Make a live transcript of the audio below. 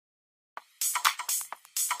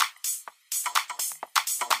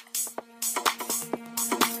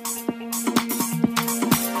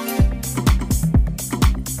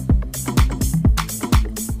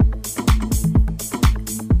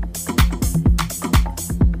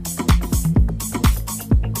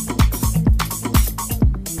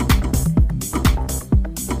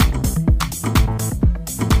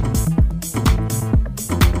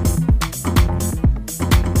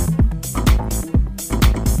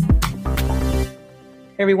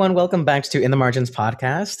everyone, welcome back to In the Margins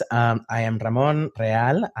podcast. I am Ramon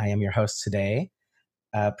Real. I am your host today.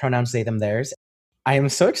 Pronouns they, them, theirs. I am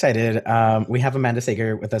so excited. We have Amanda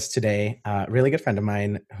Sager with us today, really good friend of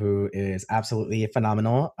mine who is absolutely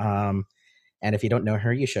phenomenal. And if you don't know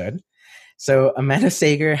her, you should. So Amanda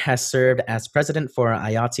Sager has served as president for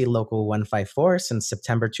IATSE Local 154 since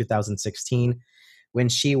September 2016, when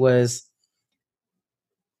she was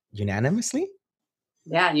unanimously?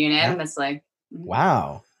 Yeah, unanimously.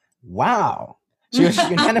 Wow. She was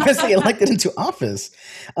unanimously elected into office.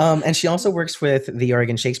 And she also works with the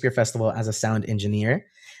Oregon Shakespeare Festival as a sound engineer.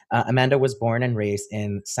 Amanda was born and raised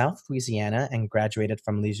in South Louisiana and graduated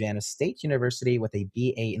from Louisiana State University with a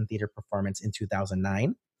BA in theater performance in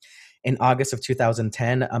 2009. In August of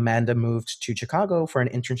 2010, Amanda moved to Chicago for an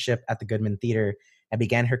internship at the Goodman Theater and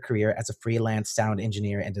began her career as a freelance sound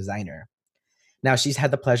engineer and designer. Now, she's had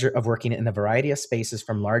the pleasure of working in a variety of spaces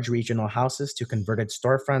from large regional houses to converted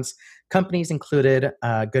storefronts. Companies included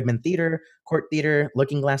Goodman Theater, Court Theater,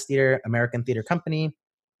 Looking Glass Theater, American Theater Company,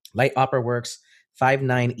 Light Opera Works,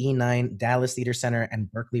 59E9, Dallas Theater Center,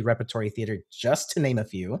 and Berkeley Repertory Theater, just to name a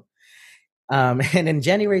few. And in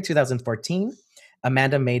January 2014,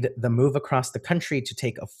 Amanda made the move across the country to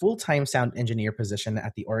take a full-time sound engineer position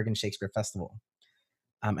at the Oregon Shakespeare Festival.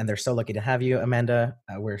 And they're so lucky to have you, Amanda.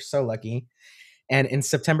 We're so lucky. And in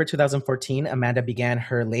September 2014, Amanda began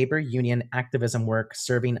her labor union activism work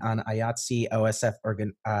serving on IATSE OSF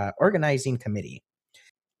organizing committee.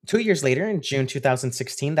 2 years later, in June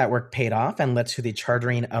 2016, that work paid off and led to the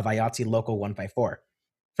chartering of IATSE Local 154.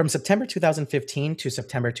 From September 2015 to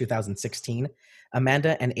September 2016,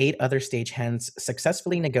 Amanda and 8 other stagehands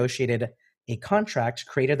successfully negotiated a contract,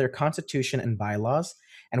 created their constitution and bylaws,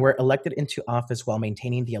 and were elected into office while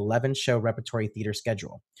maintaining the 11-show repertory theater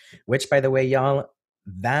schedule, which, by the way, y'all,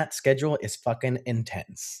 that schedule is fucking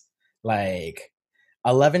intense. Like,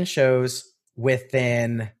 11 shows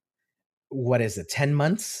within, 10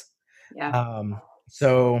 months? Yeah.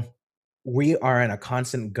 So we are in a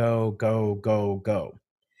constant go.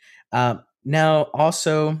 Now,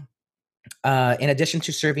 also, in addition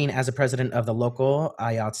to serving as a president of the local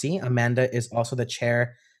IATSE, Amanda is also the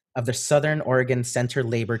chair of the Southern Oregon Center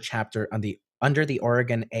Labor Chapter under the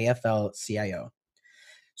Oregon AFL-CIO.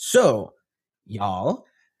 So, y'all,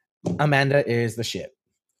 Amanda is the shit.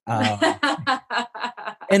 No,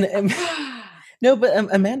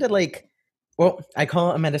 but Amanda, I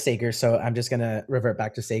call Amanda Sager, so I'm just gonna revert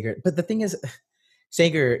back to Sager. But the thing is,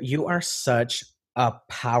 Sager, you are such a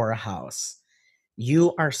powerhouse.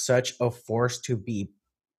 You are such a force to be,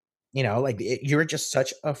 you're just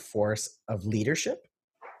such a force of leadership.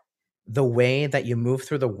 The way that you move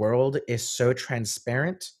through the world is so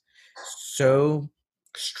transparent, so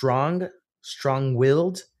strong-willed,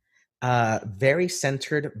 very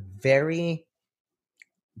centered, very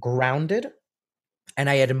grounded. And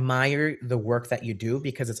I admire the work that you do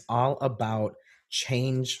because it's all about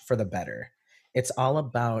change for the better. It's all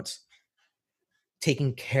about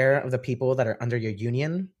taking care of the people that are under your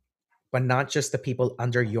union, but not just the people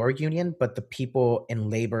under your union, but the people in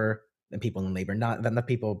labor, not the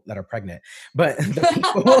people that are pregnant, but the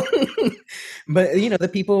people, the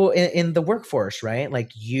people in the workforce, right?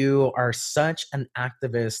 Like, you are such an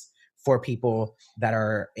activist for people that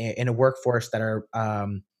are in a workforce that are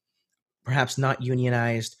perhaps not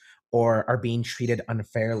unionized or are being treated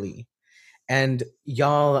unfairly. And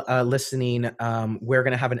y'all listening, we're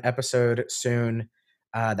going to have an episode soon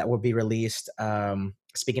that will be released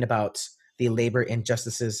speaking about the labor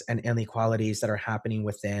injustices and inequalities that are happening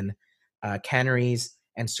within canneries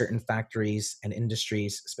and certain factories and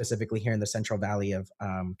industries, specifically here in the Central Valley of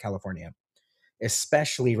California,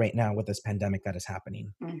 especially right now with this pandemic that is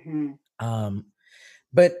happening. Mm-hmm.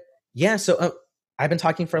 But yeah, so I've been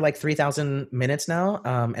talking for like 3,000 minutes now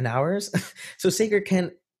and hours. So Sager,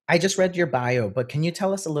 I just read your bio, but can you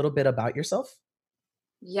tell us a little bit about yourself?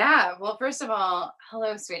 Yeah. Well, first of all,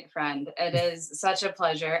 hello, sweet friend. It is such a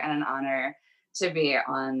pleasure and an honor to be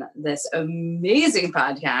on this amazing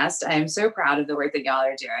podcast. I am so proud of the work that y'all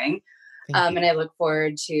are doing. And I look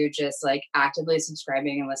forward to just like actively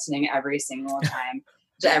subscribing and listening every single time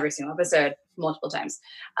to every single episode multiple times.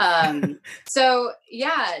 So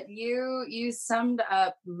yeah, you summed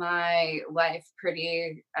up my life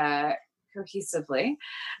pretty cohesively.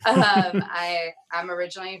 I'm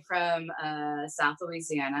originally from South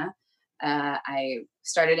Louisiana. I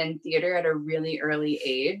started in theater at a really early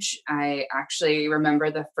age. I actually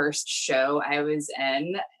remember the first show I was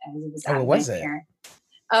in. What was it?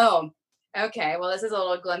 Oh, okay. Well, this is a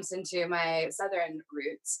little glimpse into my Southern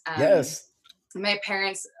roots. Yes. my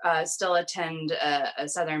parents still attend a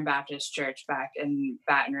Southern Baptist church back in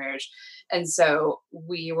Baton Rouge. And so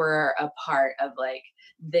we were a part of like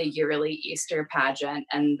the yearly Easter pageant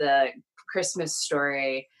and the Christmas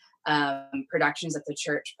story productions that the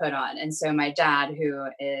church put on. And so my dad, who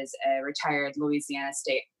is a retired Louisiana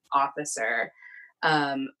state officer,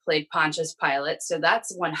 played Pontius Pilate. So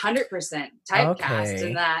that's 100% typecast in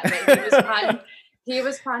Okay. that. But he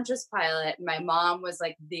was Pontius Pilate. My mom was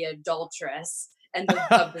like the adulteress and the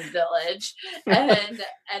of the village, and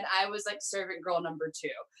I was like servant girl number two.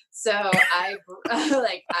 So I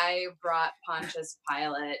brought Pontius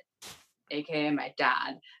Pilate, aka my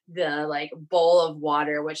dad, the like bowl of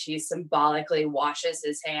water which he symbolically washes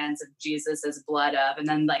his hands of Jesus's blood of, and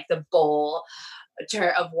then like the bowl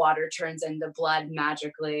of water turns into blood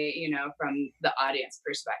magically, from the audience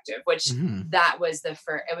perspective, which Mhm. that was the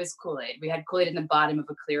first, it was Kool-Aid. We had Kool-Aid in the bottom of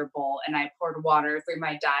a clear bowl, and I poured water through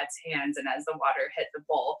my dad's hands, and as the water hit the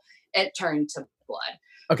bowl, it turned to blood.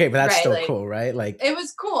 Okay, but that's Right? still Like cool, right? Like it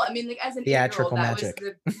was cool. I mean, like as an 8-year-old, theatrical magic.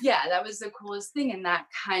 that was the coolest thing. And that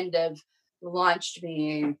kind of launched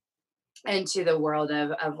me into the world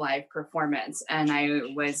of live performance. And I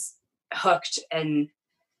was hooked and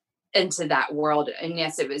into that world. And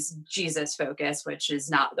yes, it was Jesus focused, which is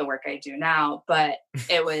not the work I do now, but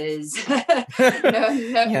it was no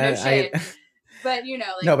Yeah, shade. I But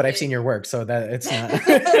no, but I've seen your work, so that it's not.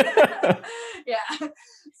 yeah.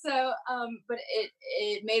 So but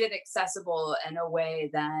it made it accessible in a way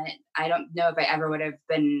that I don't know if I ever would have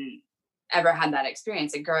ever had that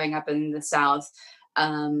experience. And growing up in the South,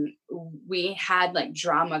 we had like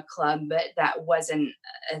drama club, but that wasn't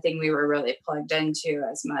a thing we were really plugged into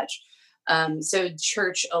as much. So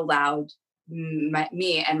church allowed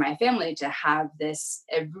me and my family to have this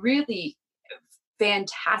a really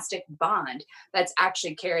fantastic bond that's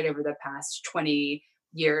actually carried over the past 20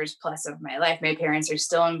 years plus of my life. My parents are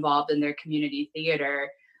still involved in their community theater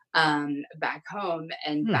back home.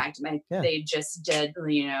 And in Hmm, fact, yeah. they just did,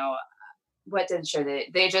 what did show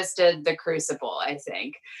they just did The Crucible, I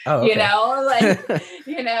think. Oh, you okay. know like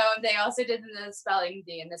they also did the spelling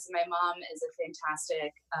bee. And this, my mom is a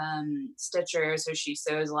fantastic stitcher, so she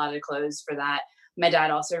sews a lot of clothes for that. My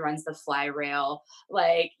dad also runs the fly rail,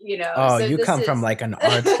 Oh, so you this come from is like an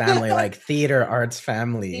arts family, like theater arts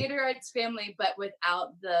family. theater arts family, but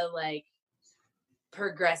without the like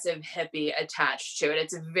progressive hippie attached to it.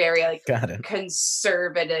 It's a very like Got it.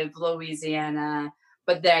 conservative Louisiana,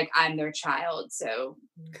 but like I'm their child, so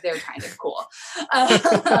they're kind of cool.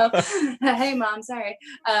 Hey, mom, sorry.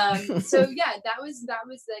 So yeah, that was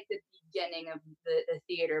like the beginning of the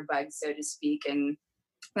theater bug, so to speak, and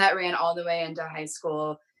that ran all the way into high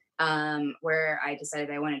school, where I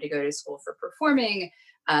decided I wanted to go to school for performing.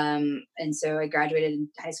 And so I graduated in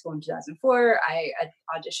high school in 2004. I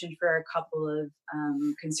auditioned for a couple of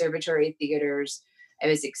conservatory theaters.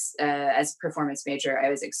 As a performance major, I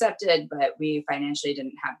was accepted, but we financially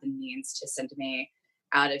didn't have the means to send me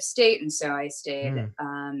out of state. And so I stayed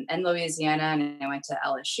Mm. in Louisiana, and I went to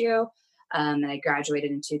LSU. And I graduated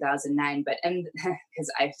in 2009,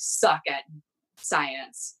 because I suck at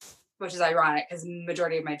science, which is ironic because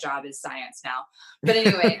majority of my job is science now. But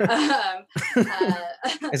anyway,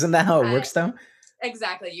 Isn't that how it I, works though?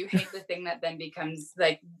 exactly. You hate the thing that then becomes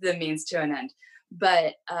like the means to an end.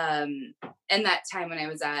 But in that time when I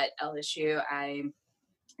was at LSU, I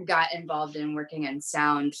got involved in working in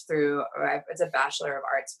sound through it's a Bachelor of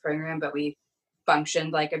Arts program, but we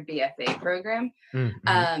functioned like a BFA program.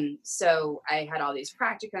 Mm-hmm. So I had all these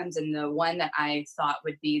practicums, and the one that I thought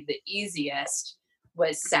would be the easiest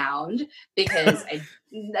was sound, because and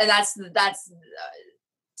that's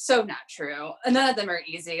so not true. None of them are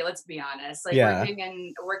easy. Let's be honest. Like Yeah.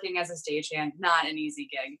 working as a stagehand, not an easy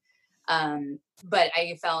gig. But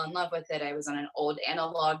I fell in love with it. I was on an old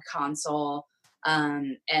analog console,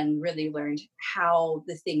 and really learned how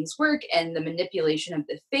the things work and the manipulation of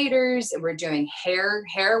the faders. And we're doing Hair.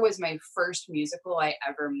 Hair was my first musical I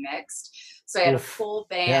ever mixed. So I had a Oof. full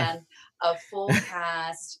Yeah. band, a full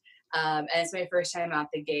cast, and it's my first time out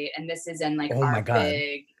the gate. And this is in like Oh my God.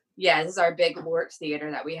 this is our big LORT theater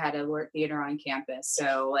that we had, a LORT theater on campus.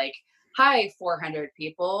 So like, hi, 400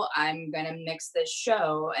 people, I'm going to mix this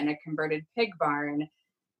show in a converted pig barn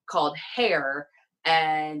called Hair,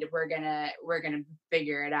 and we're gonna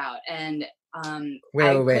figure it out. And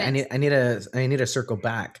Wait. couldn't I need to circle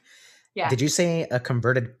back. yeah, Did you say a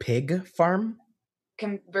converted pig farm?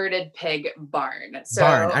 converted pig barn. Barn. So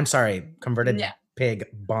I'm sorry. Converted yeah, Pig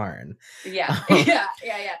Barn. Yeah. Um, Yeah.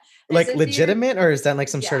 It's like a theater. legitimate, or is that like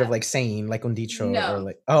some sort Yeah. of like saying like un dicho or No,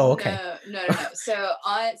 like, oh, okay. no. So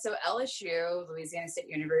LSU, Louisiana State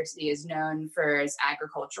University, is known for its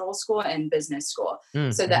agricultural school and business school.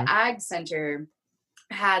 So the Mm-hmm. Ag Center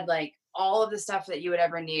had like all of the stuff that you would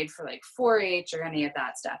ever need for like 4-H or any of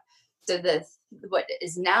that stuff. So what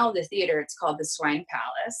is now the theater, it's called the Swine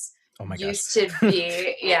Palace. Oh my gosh. Used to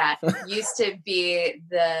be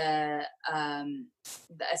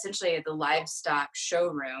essentially the livestock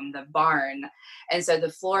showroom, the barn. And so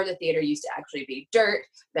the floor of the theater used to actually be dirt.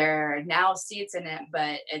 There are now seats in it,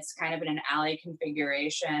 but it's kind of in an alley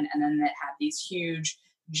configuration. And then it had these huge,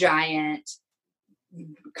 giant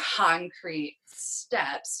concrete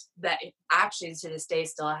steps that actually to this day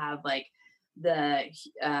still have like the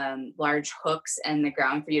large hooks in the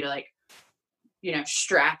ground for you to like,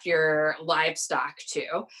 strap your livestock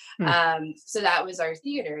to. So that was our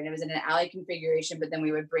theater, and it was in an alley configuration, but then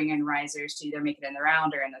we would bring in risers to either make it in the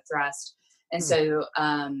round or in the thrust. And so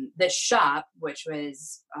the shop, which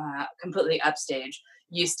was completely upstage,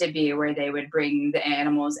 used to be where they would bring the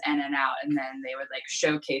animals in and out, and then they would like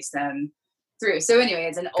showcase them through. So anyway,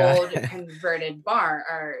 it's an old converted barn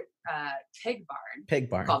or pig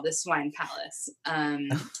barn called the Swine Palace.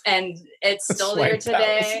 And it's still there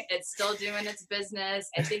today. Palace. It's still doing its business.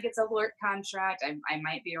 I think it's a LORC contract. I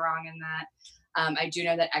might be wrong in that. I do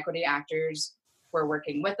know that Equity Actors were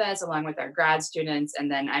working with us along with our grad students.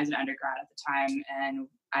 And then I was an undergrad at the time and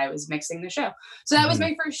I was mixing the show. So that was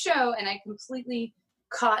my first show, and I completely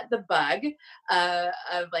caught the bug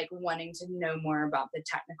of like wanting to know more about the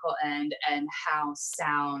technical end and how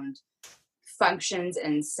sound functions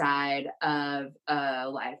inside of a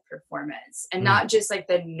live performance, and not just like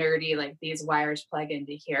the nerdy, like these wires plug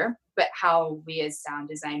into here, but how we as sound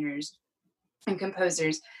designers and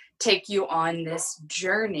composers take you on this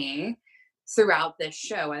journey throughout this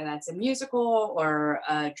show, whether that's a musical or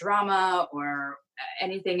a drama or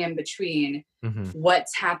anything in between.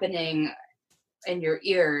 What's happening in your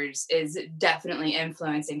ears is definitely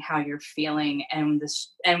influencing how you're feeling and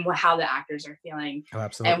how the actors are feeling. Oh,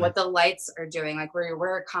 absolutely. And what the lights are doing. Like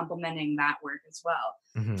we're complementing that work as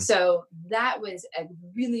well. So that was a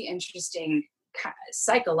really interesting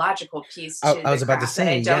psychological piece to I was about to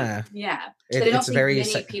say, yeah. It's very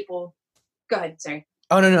many people. Go ahead, sorry.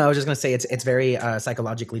 Oh no, I was just gonna say it's very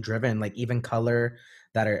psychologically driven. Like even color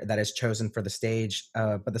that is chosen for the stage,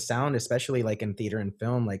 but the sound, especially like in theater and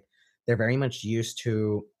film, like they're very much used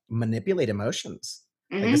to manipulate emotions.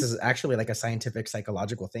 Like this is actually like a scientific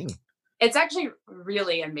psychological thing. It's actually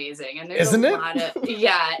really amazing, and there's Isn't a it? lot of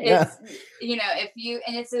it's if you,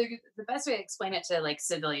 and it's the best way to explain it to like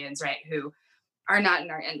civilians, right, who are not in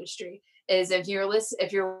our industry, is if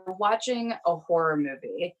you're watching a horror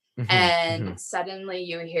movie and suddenly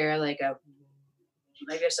you hear like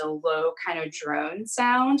just a low kind of drone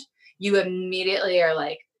sound, you immediately are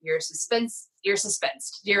like, you're suspensed.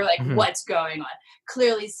 You're like, what's going on?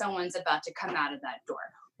 Clearly someone's about to come out of that door.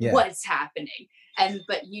 What's happening?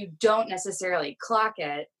 But you don't necessarily clock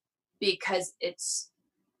it because it's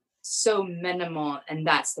so minimal, and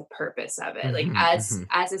that's the purpose of it. Like as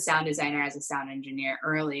a sound designer, as a sound engineer,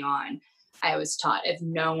 early on, I was taught if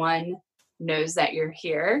no one knows that you're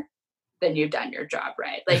here, then you've done your job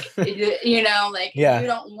right. Like, you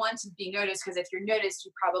don't want to be noticed, because if you're noticed,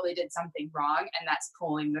 you probably did something wrong, and that's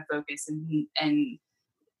pulling the focus and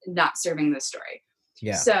not serving the story.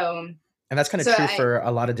 Yeah. And that's kind of true for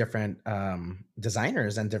a lot of different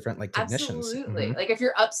designers and different like technicians. Absolutely. Like if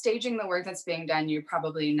you're upstaging the work that's being done, you're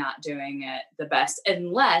probably not doing it the best,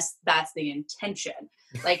 unless that's the intention.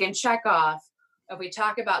 Like in Chekhov, if we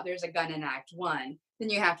talk about there's a gun in Act 1, then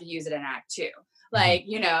you have to use it in Act 2. Like,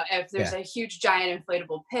 if there's a huge giant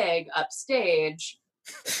inflatable pig upstage,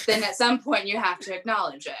 then at some point you have to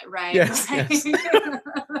acknowledge it, right? Yes.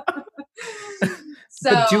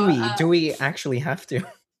 So but do we actually have to?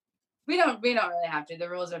 We don't really have to. The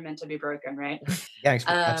rules are meant to be broken, right? Yeah,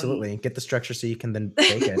 absolutely. Get the structure so you can then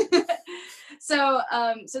break it. So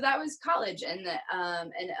that was college, and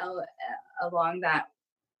along that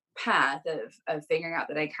path of figuring out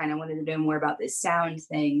that I kind of wanted to know more about this sound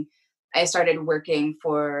thing, I started working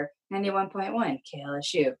for 91.1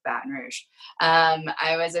 KLSU Baton Rouge.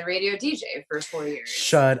 I was a radio DJ for 4 years.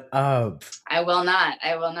 Shut up. I will not.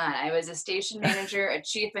 I was a station manager, a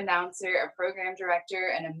chief announcer, a program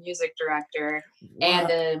director, and a music director, and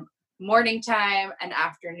a morning time and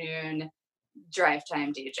afternoon drive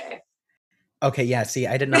time DJ. Okay, yeah, see,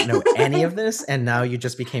 I did not know any of this, and now you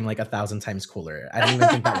just became like 1,000 times cooler. I didn't even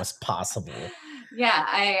think that was possible. Yeah,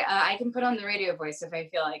 I can put on the radio voice if I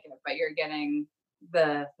feel like it, but you're getting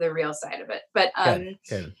the real side of it. But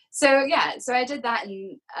Good. so yeah, so I did that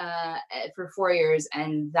for 4 years,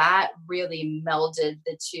 and that really melded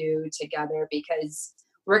the two together, because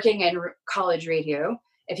working in college radio,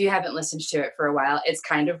 if you haven't listened to it for a while, it's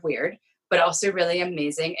kind of weird, but also really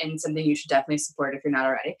amazing and something you should definitely support if you're not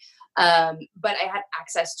already. But I had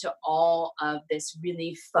access to all of this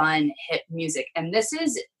really fun hip music, and this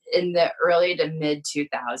is in the early to mid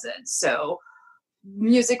 2000s. So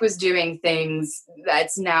music was doing things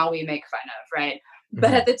that's now we make fun of, right?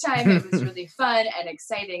 But at the time, it was really fun and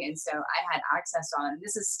exciting. And so I had access on,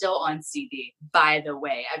 this is still on CD, by the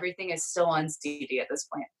way. Everything is still on CD at this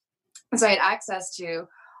point. So I had access to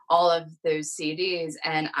all of those CDs,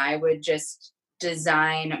 and I would just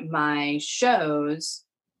design my shows.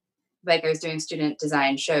 Like I was doing student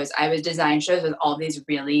design shows. I would design shows with all these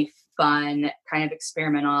really fun, kind of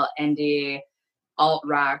experimental, indie, alt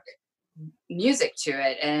rock music to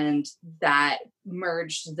it, and that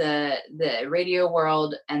merged the radio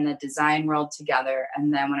world and the design world together.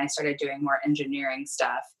 And then when I started doing more engineering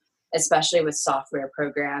stuff, especially with software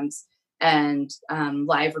programs and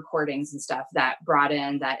live recordings and stuff, that brought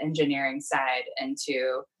in that engineering side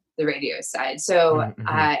into the radio side. So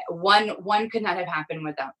one could not have happened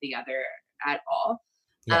without the other at all.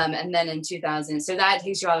 And then in 2000, so that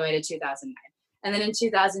takes you all the way to 2009. And then in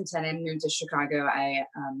 2010, I moved to Chicago.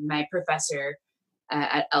 My professor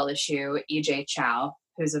at LSU, EJ Chow,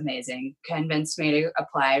 who's amazing, convinced me to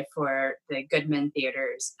apply for the Goodman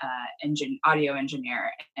Theater's audio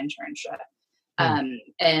engineer internship.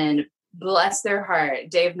 And bless their heart,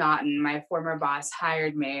 Dave Naughton, my former boss,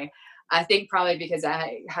 hired me. I think probably because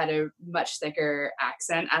I had a much thicker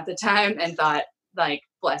accent at the time and thought, like,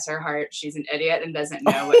 bless her heart, she's an idiot and doesn't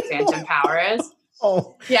know what phantom power is.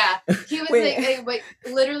 Oh yeah, he was like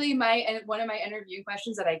literally one of my interview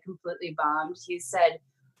questions that I completely bombed. He said,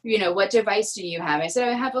 what device do you have? I said,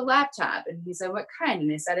 I have a laptop. And he said, what kind?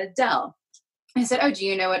 And I said, a Dell. I said, oh, do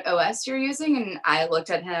you know what OS you're using? And I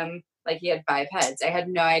looked at him like he had 5 heads. I had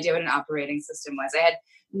no idea what an operating system was. I had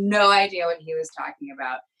no idea what he was talking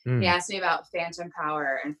about. He asked me about phantom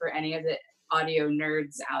power, and for any of the audio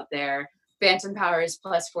nerds out there, phantom power is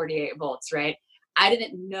plus 48 volts, right? I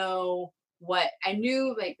didn't know I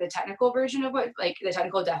knew, like, the technical version of what, like, the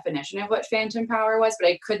technical definition of what phantom power was, but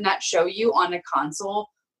I could not show you on a console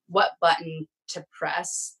what button to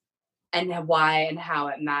press and why and how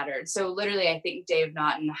it mattered. So literally, I think Dave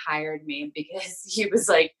Naughton hired me because he was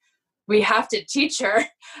like, we have to teach her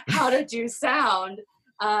how to do sound.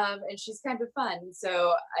 And she's kind of fun.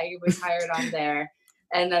 So I was hired on there.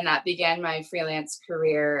 And then that began my freelance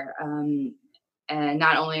career, and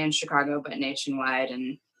not only in Chicago, but nationwide.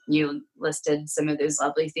 And you listed some of those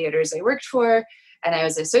lovely theaters I worked for. And I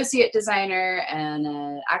was associate designer and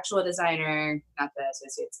an actual designer, not the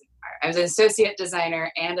associates. I was an associate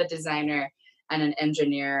designer and a designer and an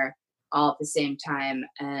engineer all at the same time.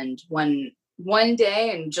 And one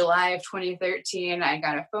day in July of 2013, I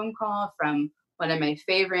got a phone call from one of my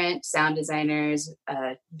favorite sound designers,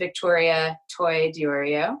 Victoria Toy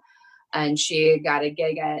Diorio. And she got a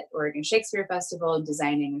gig at Oregon Shakespeare Festival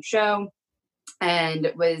designing a show,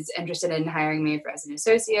 and was interested in hiring me as an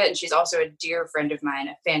associate. And she's also a dear friend of mine,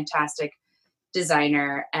 a fantastic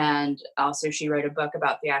designer. And also she wrote a book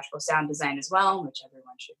about theatrical sound design as well, which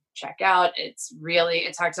everyone should check out. It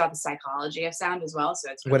talks about the psychology of sound as well.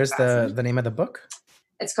 So it's really what is the name of the book?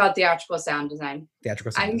 It's called Theatrical Sound Design.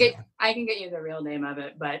 Theatrical Sound Design. I can get you the real name of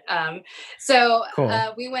it, but so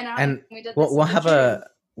cool. We went out and we did. We'll have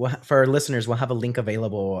for our listeners, we'll have a link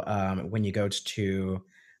available when you go to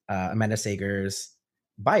Amanda Sager's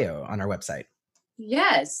bio on our website.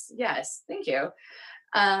 Yes, thank you.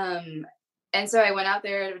 And so I went out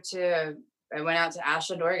to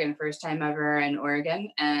Ashland, Oregon, first time ever in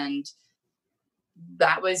Oregon, and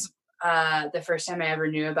that was the first time I ever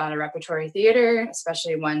knew about a repertory theater,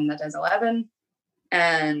 especially one that does 11.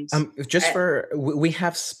 And we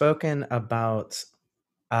have spoken about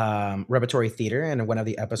repertory theater in one of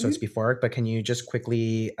the episodes before, but can you just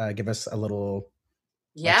quickly give us a little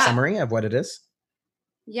summary of what it is?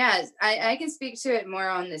 Yes, I can speak to it more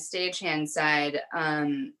on the stagehand side.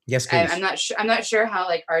 Yes, please. I'm not sure how,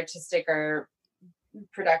 like, artistic or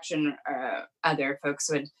production other folks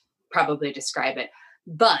would probably describe it,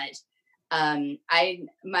 but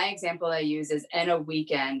my example I use is in a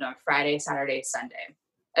weekend on Friday, Saturday, Sunday,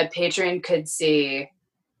 a patron could see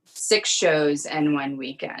 6 shows in one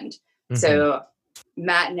weekend. So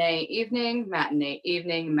matinee, evening, matinee,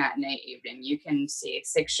 evening, matinee, evening. You can see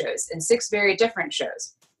 6 shows, and 6 very different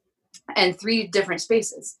shows and 3 different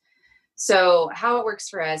spaces. So how it works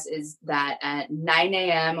for us is that at 9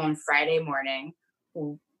 a.m. on Friday morning,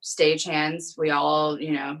 stagehands, we all,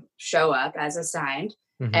 show up as assigned,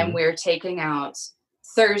 and Mhm. we're taking out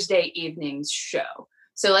Thursday evening's show.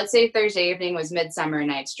 So let's say Thursday evening was Midsummer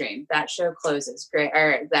Night's Dream. That show closes, great,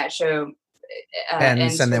 or that show And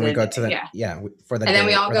ends so for then we the go day. to the Yeah. for the And then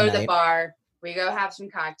we day all or the go to the night. bar. We go have some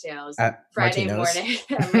cocktails. Friday Martinos. morning,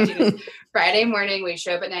 Martinos. Friday morning, we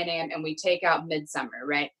show up at 9 a.m. and we take out Midsummer,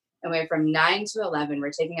 right? And we're from 9 to 11,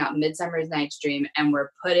 we're taking out Midsummer's Night's Dream, and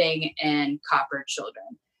we're putting in Copper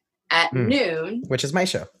Children. At noon, which is my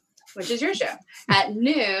show. Which is your show. At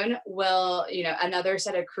noon, another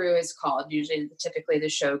set of crew is called. Usually, typically the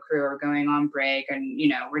show crew are going on break, and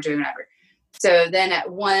we're doing whatever. So then at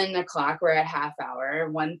 1 o'clock, we're at half hour.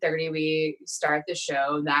 1:30, we start the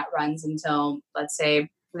show. That runs until, let's say,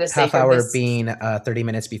 for the sake half hour of this, being 30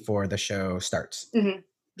 minutes before the show starts. Mm-hmm.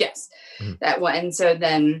 Yes, that one. And so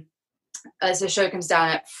then, as the show comes down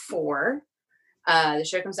at 4,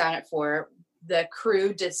 the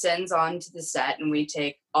crew descends onto the set, and we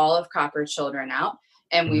take all of Copper Children out,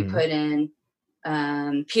 and we put in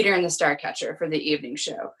Peter and the Starcatcher for the evening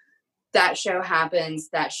show. That show happens.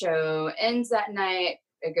 That show ends that night.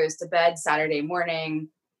 It goes to bed Saturday morning.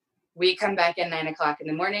 We come back at 9 o'clock in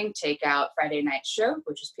the morning, take out Friday night show,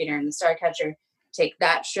 which is Peter and the Starcatcher, take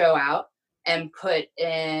that show out and put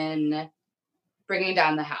in Bringing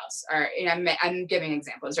Down the House. Or I'm giving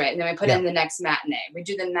examples, right? And then we put in the next matinee. We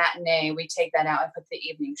do the matinee. We take that out and put the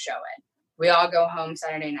evening show in. We all go home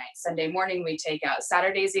Saturday night. Sunday morning, we take out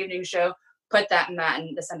Saturday's evening show, put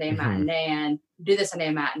the Sunday matinee in, do the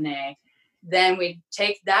Sunday matinee. Then we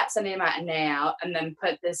take that Sunday matinee out and then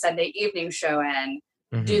put the Sunday evening show in,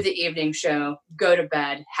 do the evening show, go to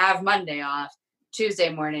bed, have Monday off, Tuesday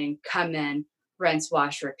morning, come in, rinse,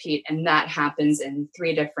 wash, repeat. And that happens in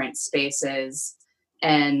 3 different spaces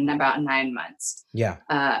in about 9 months. Yeah.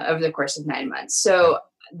 Over the course of 9 months. So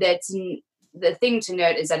that's the thing to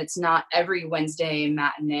note, is that it's not every Wednesday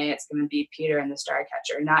matinee it's going to be Peter and the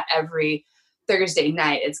Starcatcher. Not every Thursday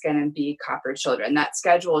night it's going to be Copper Children. That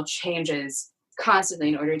schedule changes constantly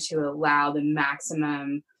in order to allow the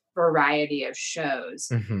maximum variety of shows.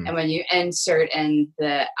 And when you insert in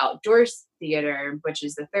the outdoors theater, which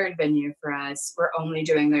is the third venue for us, we're only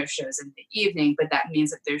doing those shows in the evening, but that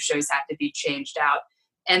means that those shows have to be changed out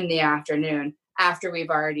in the afternoon after we've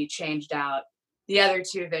already changed out the other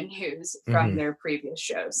 2 venues from their previous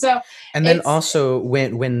shows. So, and then also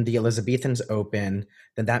when the Elizabethans open,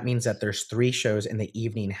 then that means that there's 3 shows in the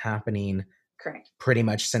evening happening. Correct. Pretty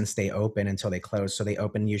much since they open until they close. So they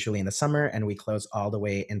open usually in the summer, and we close all the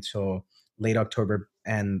way until late October.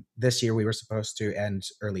 And this year we were supposed to end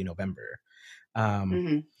early November.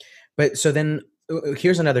 But so then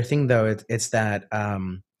here's another thing though. It's that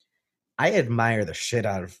I admire the shit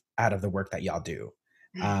out of the work that y'all do.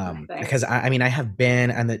 Because I mean, I have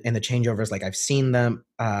been in the changeovers, like I've seen them.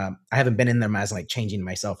 I haven't been in them as like changing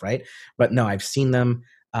myself, right? But no, I've seen them.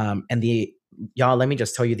 And y'all, let me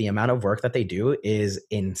just tell you, the amount of work that they do is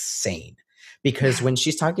insane. Because when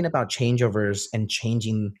she's talking about changeovers and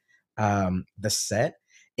changing the set,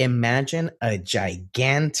 imagine a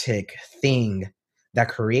gigantic thing that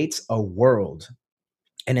creates a world,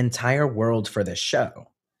 an entire world for this show.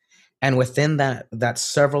 And within that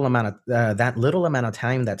little amount of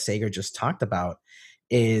time that Sager just talked about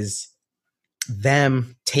is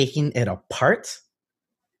them taking it apart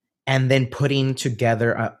and then putting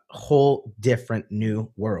together a whole different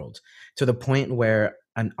new world, to the point where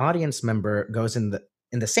an audience member goes in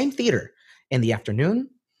the same theater in the afternoon,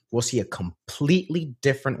 will see a completely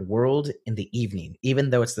different world in the evening, even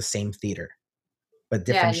though it's the same theater, but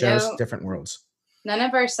different shows, different worlds. None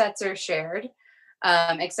of our sets are shared.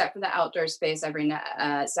 Except for the outdoor space.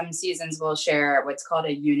 Some seasons will share what's called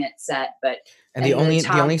a unit set, the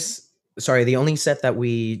only set that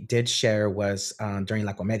we did share was during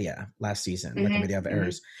La Comedia last season, La Comedia of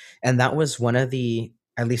Errors, and that was one of the,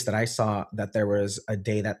 at least that I saw, that there was a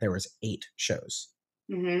day that there was 8 shows.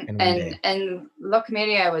 And La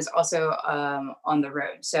Comedia was also on the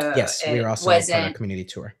road, so yes, we were also part of a community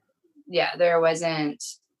tour. Yeah, there wasn't.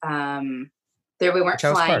 There we weren't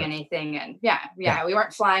flying anything in. We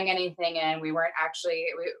weren't flying anything in. We weren't actually.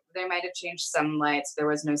 They might have changed some lights. There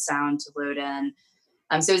was no sound to load in.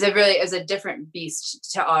 So it was a different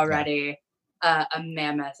beast to already a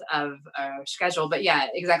mammoth of a schedule. But yeah,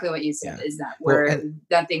 exactly what you said is that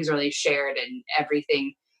nothing's really shared and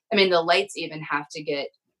everything. I mean, the lights even have to get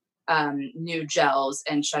new gels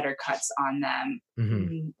and shutter cuts on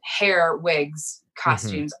them. Hair, wigs,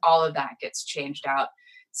 costumes, all of that gets changed out.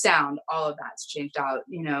 sound, all of that's changed out.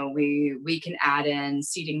 You know, we can add in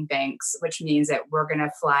seating banks, which means that we're going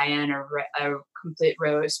to fly in a complete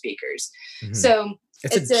row of speakers. Mhm. So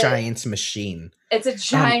It's a giant machine. It's a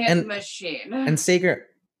giant machine. And Sager,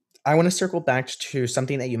 I want to circle back to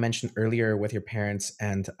something that you mentioned earlier with your parents,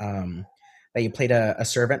 and that you played a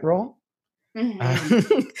servant role.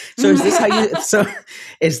 Mm-hmm. So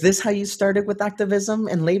is this how you started with activism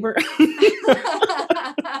and labor?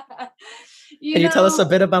 Can you tell us a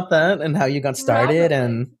bit about that and how you got started? Probably.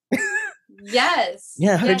 And yes.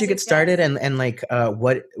 Yeah, how yes, did you get started, and like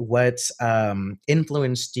what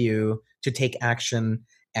influenced you to take action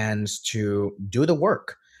and to do the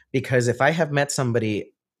work? Because if I have met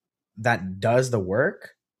somebody that does the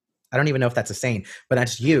work, I don't even know if that's a saying, but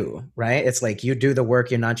that's you, right? It's like you do the work.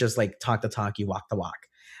 You're not just like talk the talk, you walk the walk.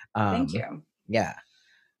 Thank you. Yeah.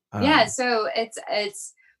 Yeah. So it's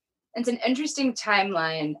an interesting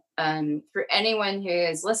timeline for anyone who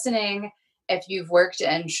is listening. If you've worked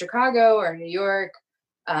in Chicago or New York,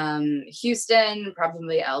 Houston,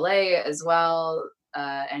 probably LA as well,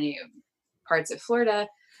 any parts of Florida,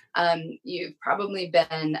 you've probably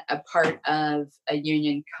been a part of a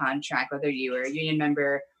union contract, whether you were a union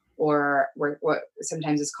member or what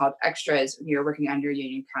sometimes is called extras, you're working under a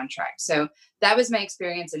union contract. So that was my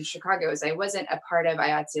experience in Chicago. Is I wasn't a part of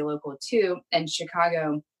IATSE Local 2 in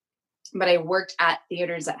Chicago, but I worked at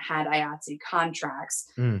theaters that had IATSE contracts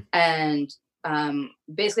and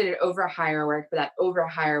basically did overhire work, but that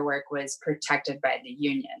overhire work was protected by the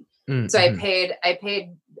union. So I paid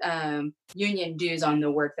union dues on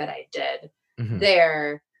the work that I did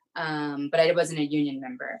there, but I wasn't a union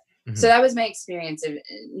member. So that was my experience of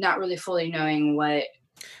not really fully knowing what.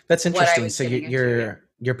 That's interesting. So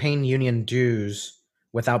you're paying union dues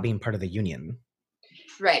without being part of the union.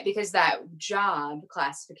 Right, because that job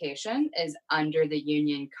classification is under the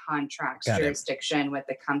union contracts jurisdiction with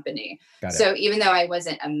the company. So even though I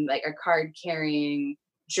wasn't like a card carrying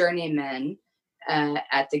journeyman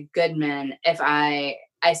at the Goodman, if I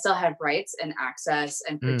still have rights and access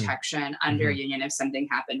and protection under a union if something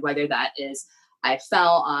happened, whether that is I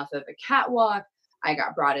fell off of a catwalk, I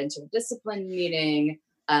got brought into a discipline meeting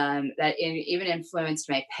that even influenced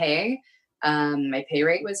my pay. My pay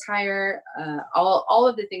rate was higher, all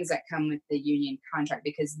of the things that come with the union contract,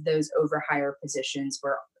 because those overhire positions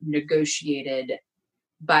were negotiated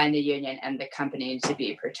by the union and the company to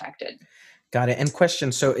be protected. Got it. And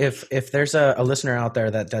question, so if there's a listener out there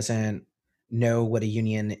that doesn't know what a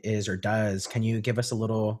union is or does, can you give us a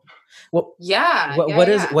little, what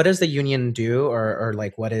does the union do, or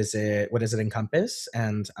like what does it encompass,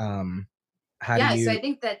 and how do you... So I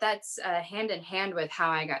think that's hand in hand with how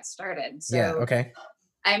I got started. So okay.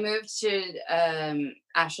 I moved to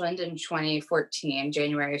Ashland in 2014,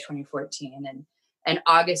 January of 2014, and in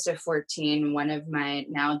August of 14, one of my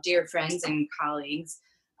now dear friends and colleagues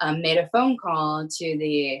made a phone call to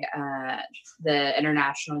the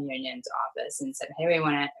International Union's office and said, "Hey,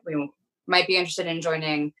 we might be interested in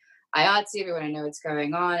joining IATSE. We want to know what's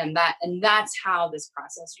going on," and that's how this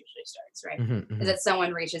process usually starts, right? Is that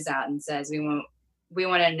someone reaches out and says, "We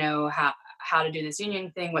want to know how to do this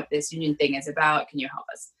union thing, what this union thing is about. Can you help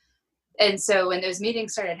us?" And so when those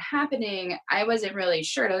meetings started happening, I wasn't really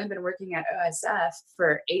sure. I'd only been working at OSF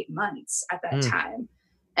for 8 months at that time.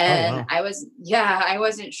 And I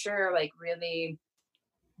wasn't sure, like, really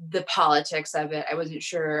the politics of it. I wasn't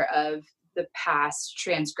sure of the past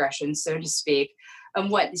transgressions, so to speak, and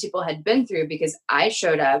what these people had been through, because I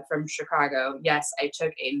showed up from Chicago. Yes, I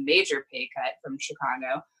took a major pay cut from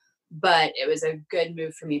Chicago, but it was a good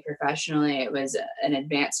move for me professionally. It was an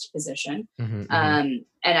advanced position.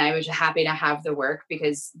 And I was happy to have the work,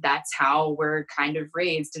 because that's how we're kind of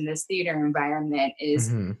raised in this theater environment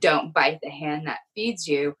is don't bite the hand that feeds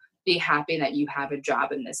you. Be happy that you have a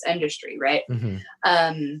job in this industry, right?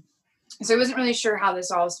 So I wasn't really sure how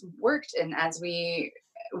this all worked. And as we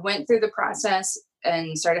went through the process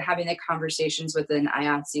and started having the conversations with an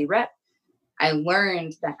IATSE rep, I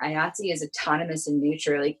learned that IATSE is autonomous in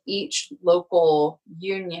nature. Like each local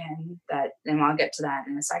union and I'll get to that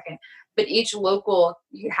in a second, but each local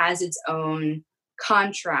has its own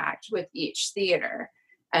contract with each theater.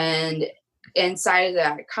 And inside of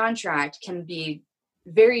that contract can be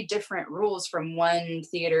very different rules from one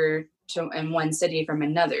theater in one city from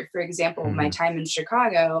another. For example, my time in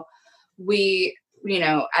Chicago,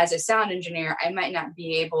 as a sound engineer, I might not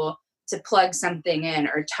be able to plug something in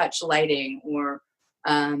or touch lighting or,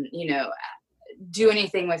 do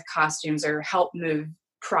anything with costumes or help move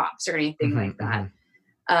props or anything like that.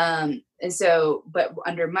 And so, but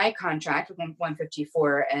under my contract with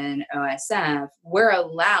 154 and OSF, we're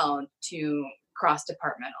allowed to cross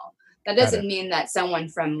departmental. That doesn't mean that someone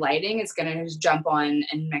from lighting is going to just jump on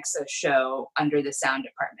and mix a show under the sound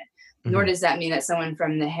department. Nor does that mean that someone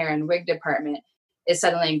from the hair and wig department is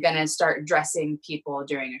suddenly going to start dressing people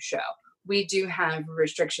during a show. We do have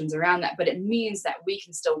restrictions around that, but it means that we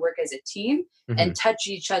can still work as a team and touch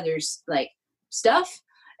each other's like stuff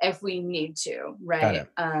if we need to, right?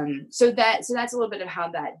 So that's a little bit of how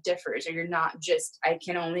that differs. Or you're not just, I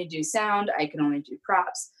can only do sound, I can only do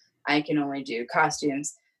props, I can only do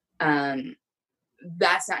costumes.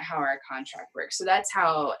 That's not how our contract works. So that's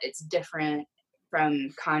how it's different from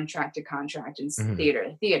contract to contract and theater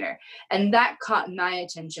to theater. And that caught my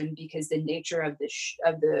attention because the nature of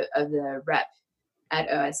the rep at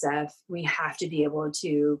OSF, we have to be able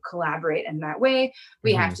to collaborate in that way.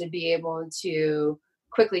 We have to be able to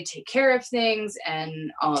quickly take care of things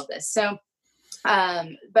and all of this. So,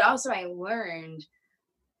 but also I learned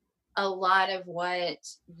a lot of what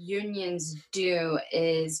unions do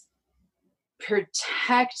is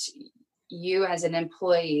protect you as an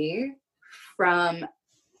employee from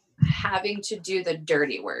having to do the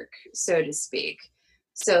dirty work, so to speak.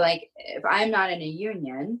 So like if I'm not in a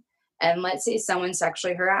union and let's say someone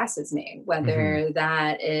sexually harasses me, whether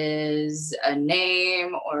that is a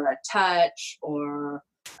name or a touch or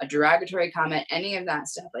a derogatory comment, any of that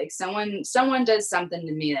stuff, like someone does something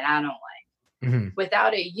to me that I don't like.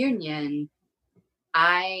 Without a union,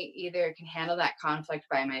 I either can handle that conflict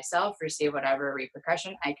by myself, receive whatever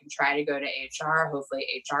repercussion. I can try to go to HR.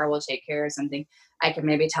 Hopefully HR will take care of something. I can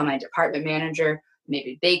maybe tell my department manager,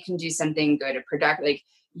 maybe they can do something, go to production. Like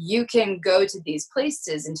you can go to these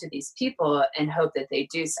places and to these people and hope that they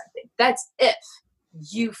do something. That's if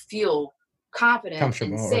you feel confident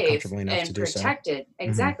and safe and protected.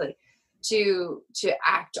 Exactly. To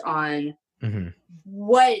act on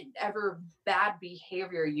whatever bad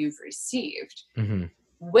behavior you've received.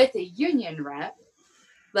 With a union rep,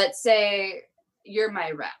 let's say you're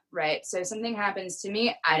my rep, right? So something happens to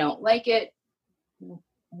me, I don't like it,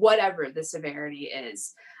 whatever the severity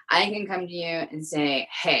is, I can come to you and say,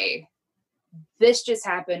 hey, this just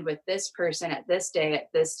happened with this person at this day at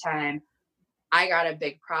this time. I got a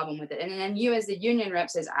big problem with it. And then you as the union rep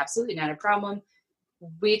says, absolutely not a problem.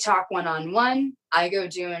 We talk one-on-one. I go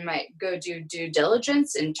do due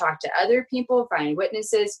diligence and talk to other people, find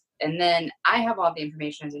witnesses. And then I have all the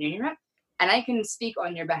information as a union rep and I can speak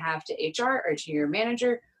on your behalf to HR or to your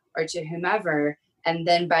manager or to whomever. And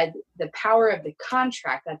then by the power of the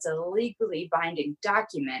contract, that's a legally binding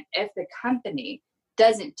document. If the company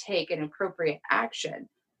doesn't take an appropriate action,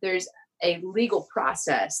 there's a legal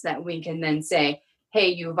process that we can then say, hey,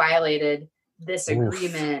 you violated this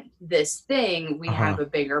agreement, this thing, we have a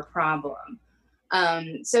bigger problem.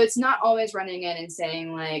 So it's not always running in and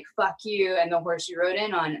saying like, fuck you and the horse you rode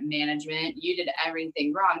in on, management, you did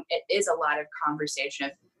everything wrong. It is a lot of conversation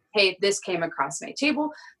of, hey, this came across my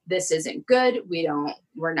table. This isn't good.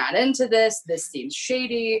 We're not into this. This seems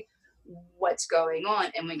shady. What's going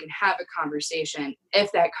on? And we can have a conversation.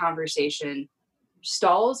 If that conversation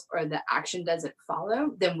stalls or the action doesn't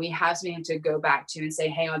follow, then we have something to go back to and say,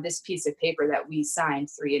 hey, on this piece of paper that we signed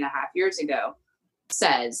 3.5 years ago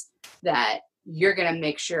says that you're going to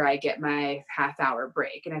make sure I get my half-hour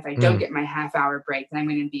break. And if I don't get my half-hour break, then I'm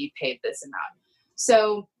going to be paid this amount.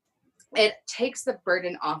 So it takes the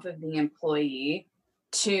burden off of the employee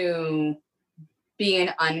to be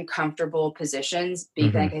in uncomfortable positions.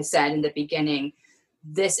 Like I said in the beginning,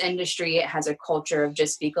 this industry has a culture of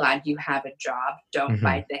just be glad you have a job. Don't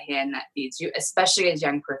bite the hand that feeds you, especially as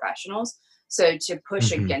young professionals. So to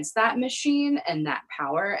push against that machine and that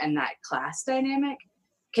power and that class dynamic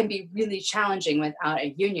can be really challenging without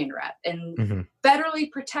a union rep. And federally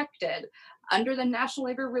protected under the National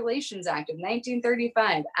Labor Relations Act of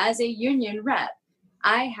 1935, as a union rep,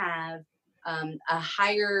 I have a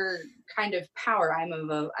higher kind of power.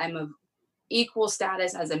 I'm of equal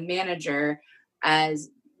status as a manager, as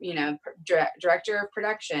director of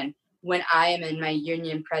production, when I am in my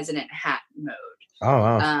union president hat mode. Oh,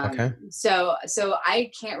 wow. Okay. So I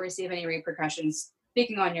can't receive any repercussions.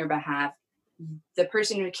 Speaking on your behalf, the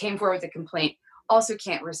person who came forward with the complaint also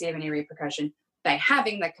can't receive any repercussion by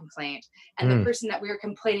having the complaint. And the person that we were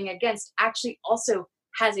complaining against actually also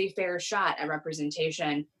has a fair shot at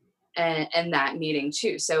representation and that meeting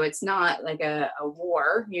too. So it's not like a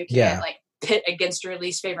war. You can't like pit against your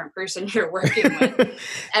least favorite person you're working with.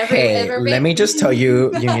 Let me just tell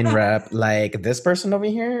you, union rep, like this person over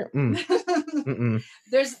here.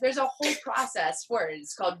 There's a whole process for it.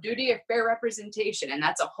 It's called duty of fair representation, and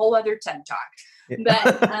that's a whole other TED talk.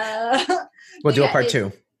 But we'll do a part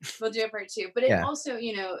two. We'll do a part two. But it also,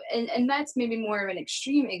 and that's maybe more of an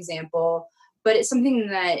extreme example, but it's something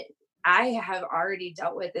that I have already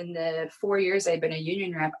dealt with, in the 4 years I've been a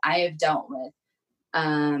union rep, I have dealt with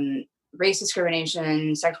race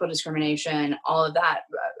discrimination, sexual discrimination, all of that,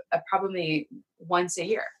 probably once a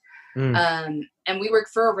year. Mm. And we work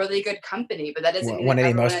for a really good company, but that doesn't mean One that of the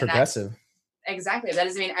everyone most in that, progressive. exactly, that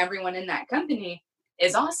doesn't mean everyone in that company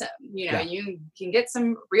is awesome. You know, Yeah. you can get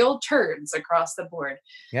some real turds across the board.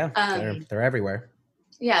 Yeah, they're everywhere.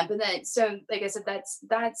 Yeah, but then, so like I said,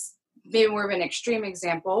 that's maybe more of an extreme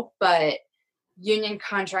example, but union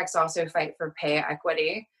contracts also fight for pay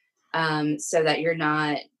equity, so that you're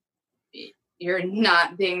not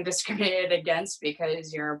being discriminated against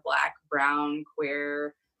because you're Black, brown,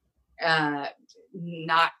 queer,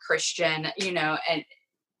 not Christian, you know, and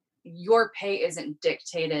your pay isn't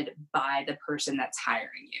dictated by the person that's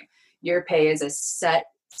hiring you. Your pay is a set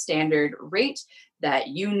standard rate that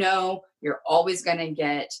you know you're always going to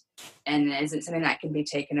get, and isn't something that can be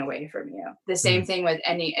taken away from you. The same thing with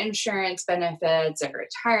any insurance benefits or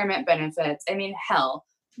retirement benefits. I mean, hell,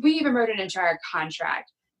 we even wrote it into our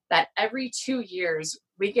contract that every 2 years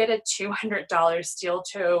we get a $200 steel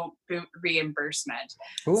toe boot reimbursement.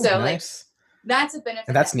 Ooh, so nice. Like, that's a benefit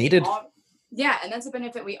and that's needed. And that's a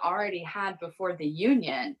benefit we already had before the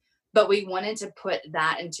union, but we wanted to put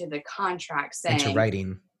that into the contract, saying into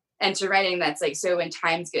writing. That's like, so when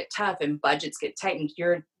times get tough and budgets get tightened,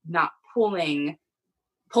 you're not pulling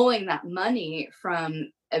that money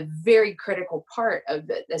from a very critical part of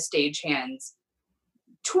the stagehand's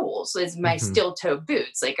tools, is my steel toe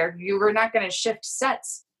boots. Like, you were not going to shift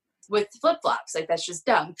sets with flip-flops. Like, that's just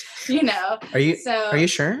dumb, you know? Are you sure?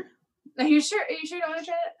 Sure Are you sure you don't want to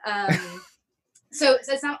try it? So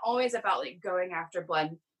it's not always about like going after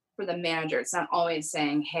blood for the manager. It's not always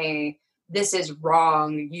saying, hey, this is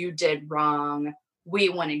wrong, you did wrong, we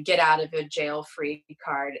want to get out of a jail free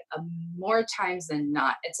card. More times than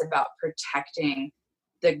not, it's about protecting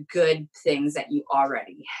the good things that you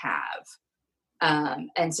already have.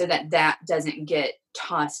 And so that doesn't get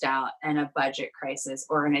tossed out in a budget crisis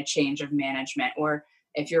or in a change of management, or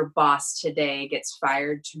if your boss today gets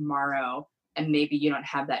fired tomorrow and maybe you don't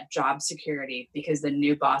have that job security because the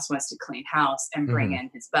new boss wants to clean house and bring in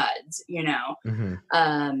his buds, you know?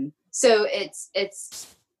 So it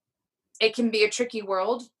can be a tricky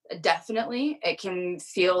world. Definitely. It can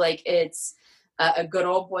feel like it's a good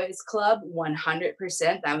old boys club.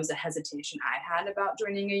 100%. That was a hesitation I had about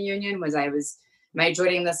joining a union. Am I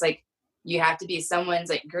joining this, like, you have to be someone's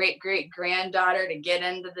like great granddaughter to get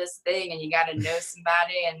into this thing, and you got to know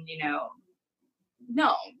somebody, and you know,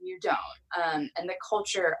 no, you don't. And the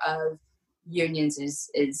culture of unions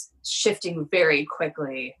is shifting very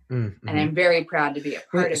quickly, and I'm very proud to be a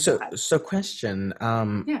part of that. So question,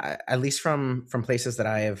 at least from places that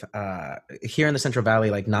I have here in the Central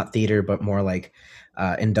Valley, like not theater, but more like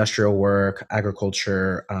industrial work,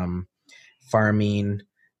 agriculture, farming,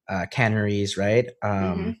 canneries, right?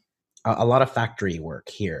 A lot of factory work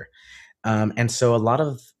here. And so a lot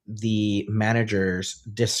of the managers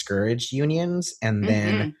discourage unions, and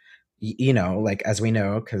then, you know, like, as we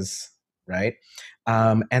know, because, right.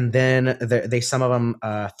 And then some of them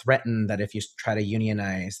threaten that if you try to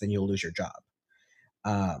unionize, then you'll lose your job.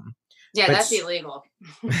 That's illegal.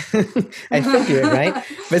 I figured, right?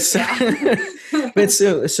 But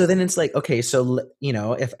so then it's like, okay, so, you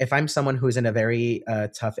know, if I'm someone who's in a very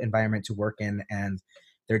tough environment to work in, and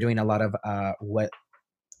they're doing a lot of what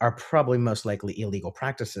are probably most likely illegal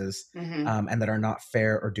practices, and that are not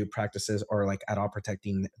fair or due practices, or like at all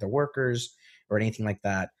protecting the workers or anything like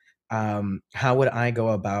that, how would I go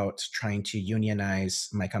about trying to unionize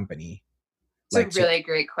my company? It's a really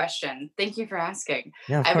great question. Thank you for asking.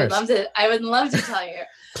 Yeah, of course. I would love to tell you.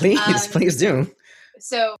 Please do.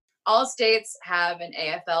 So all states have an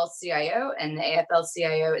AFL-CIO, and the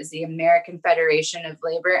AFL-CIO is the American Federation of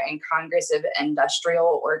Labor and Congress of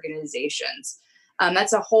Industrial Organizations.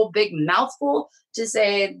 That's a whole big mouthful to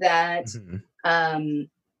say that how do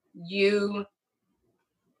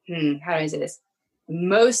I say this?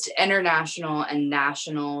 Most international and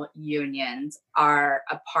national unions are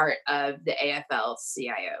a part of the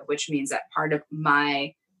AFL-CIO, which means that part of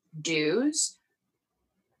my dues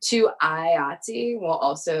to IATSE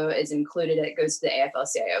is included. It goes to the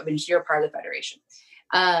AFL-CIO, which you're part of the federation.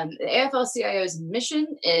 The AFL-CIO's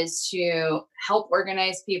mission is to help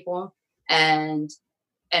organize people and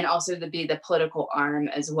also to be the political arm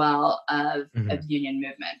as well of union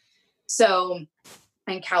movement. So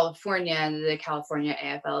in California, the California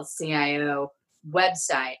AFL-CIO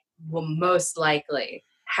website will most likely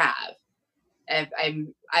have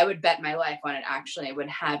I would bet my life on it actually would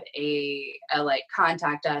have a like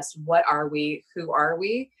contact us. What are we? Who are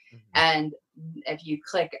we? And if you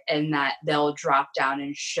click in that, they'll drop down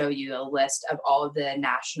and show you a list of all of the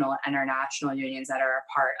national and international unions that are a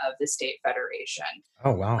part of the state federation.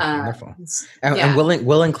 Oh, wow. Wonderful. Yeah. And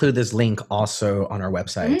we'll include this link also on our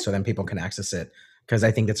website so then people can access it, because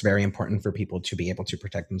I think it's very important for people to be able to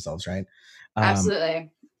protect themselves, right?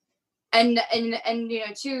 Absolutely. And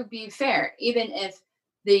to be fair, even if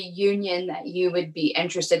the union that you would be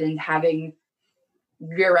interested in having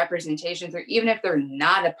your representation through, even if they're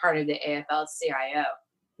not a part of the AFL-CIO,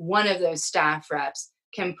 one of those staff reps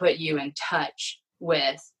can put you in touch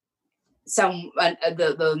with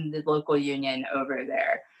the local union over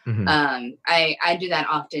there. I do that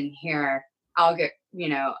often here. I'll get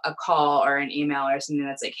a call or an email or something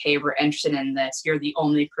that's like, hey, we're interested in this. You're the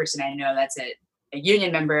only person I know that's a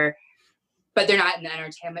union member, but they're not in the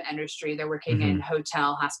entertainment industry. They're working in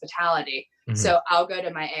hotel hospitality. So I'll go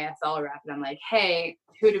to my AFL rep and I'm like, hey,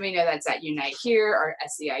 who do we know that's at Unite here or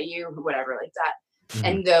SEIU, whatever like that.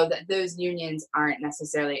 And though that those unions aren't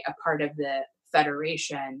necessarily a part of the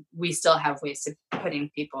federation, we still have ways of putting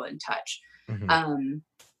people in touch.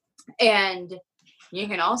 And you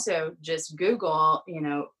can also just Google,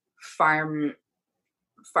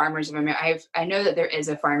 Farmers of America. I know that there is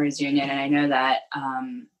a farmers union, and I know that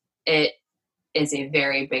it is a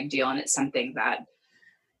very big deal, and it's something that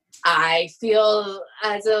I feel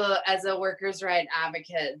as a workers' right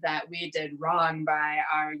advocate that we did wrong by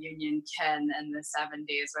our union kin in the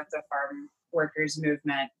 70s with the farm workers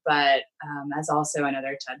movement, but that's also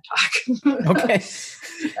another TED Talk. Okay.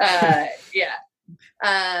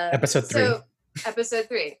 Episode 3. So, episode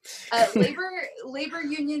 3. Labor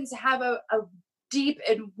unions have a deep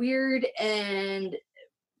and weird and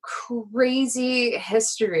crazy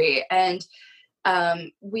history, and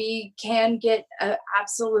we can get an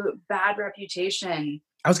absolute bad reputation.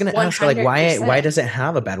 I was going to ask, like, why does it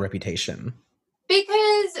have a bad reputation?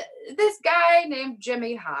 Because this guy named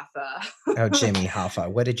Jimmy Hoffa. Oh, Jimmy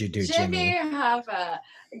Hoffa. What did you do, Jimmy? Jimmy Hoffa.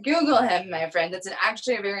 Google him, my friend. It's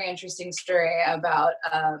actually a very interesting story about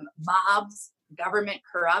mobs, government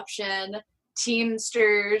corruption,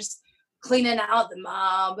 Teamsters, cleaning out the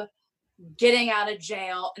mob, getting out of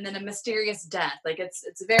jail, and then a mysterious death. Like it's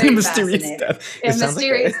very mysterious fascinating. Death. It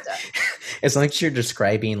mysterious death. It's like you're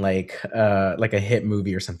describing like a hit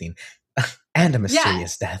movie or something. And a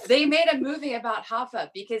mysterious death. They made a movie about Hoffa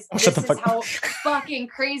because this is how fucking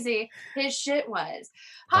crazy his shit was.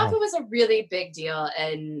 Hoffa was a really big deal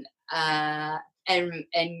and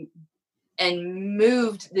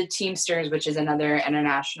moved the Teamsters, which is another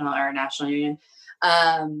international or national union,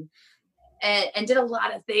 and did a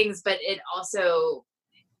lot of things. But it also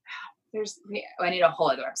I need a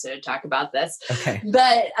whole other episode to talk about this. Okay.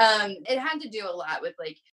 But it had to do a lot with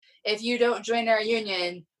like, if you don't join our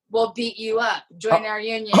union, we'll beat you up. Join our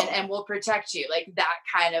union and we'll protect you. Like that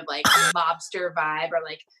kind of like mobster vibe, or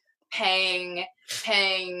like paying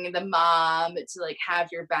the mob to like have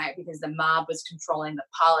your back because the mob was controlling the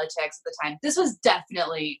politics at the time. This was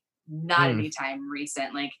definitely not any time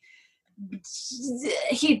recent. Like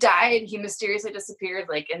he died, he mysteriously disappeared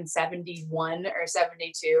like in 71 or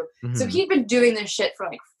 72. So he'd been doing this shit for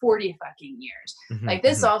like 40 fucking years. Like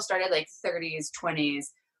this all started like 30s, 20s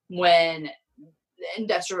when the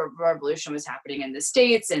Industrial Revolution was happening in the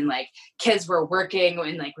States, and like kids were working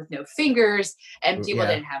and like with no fingers, and people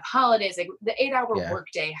didn't have holidays. Like the 8-hour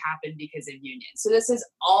workday happened because of unions. So this is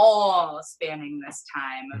all spanning this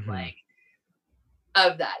time of like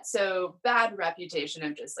of that. So bad reputation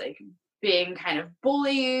of just like being kind of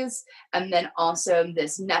bullies, and then also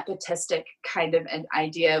this nepotistic kind of an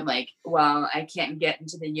idea of like, well, I can't get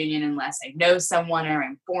into the union unless I know someone or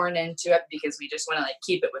I'm born into it because we just want to like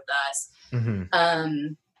keep it with us.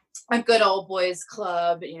 A good old boys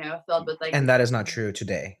club, filled with like. And that is not true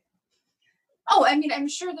today. Oh, I mean, I'm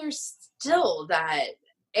sure there's still that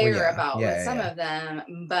air about some of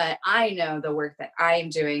them, but I know the work that I'm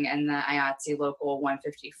doing in the IATSE Local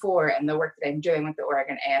 154 and the work that I'm doing with the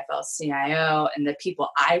Oregon AFL-CIO and the people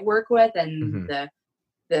I work with and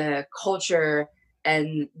the culture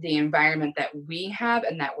and the environment that we have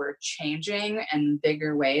and that we're changing in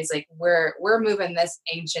bigger ways. Like we're moving this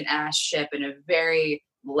ancient ass ship in a very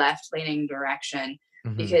left-leaning direction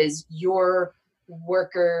because your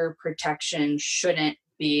worker protection shouldn't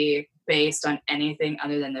be based on anything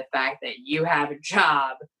other than the fact that you have a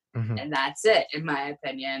job and that's it, in my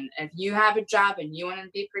opinion. If you have a job and you want to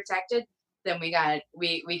be protected, then we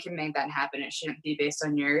can make that happen. It shouldn't be based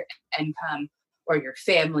on your income or your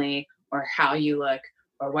family or how you look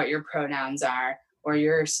or what your pronouns are or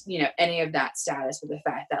your, any of that status, with the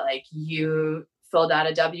fact that like you filled out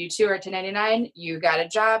a W-2 or 1099, you got a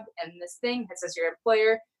job and this thing that says your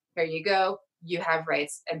employer, here you go. You have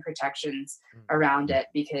rights and protections around it,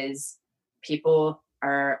 because people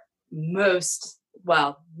are most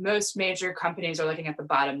major companies are looking at the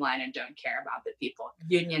bottom line and don't care about the people.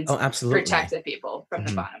 Unions protect the people from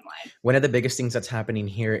the bottom line. One of the biggest things that's happening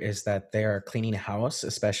here is that they're cleaning house,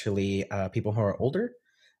 especially people who are older,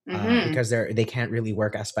 because they can't really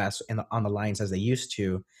work as fast on the lines as they used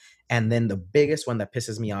to. And then the biggest one that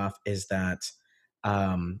pisses me off is that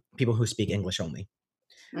people who speak English only.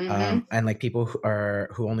 And like people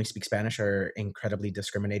who only speak Spanish are incredibly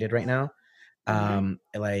discriminated right now.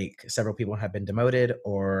 Like several people have been demoted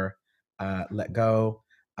or let go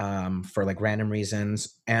for like random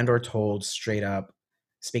reasons, and or told straight up,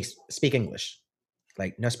 speak English,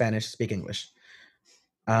 like no Spanish, speak English.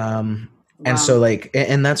 And so like,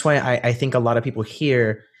 and that's why I think a lot of people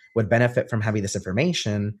here would benefit from having this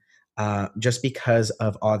information, just because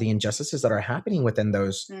of all the injustices that are happening within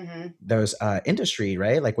those industry,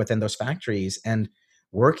 right? Like within those factories, and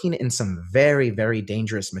working in some very, very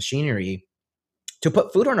dangerous machinery to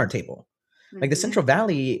put food on our table. Like the Central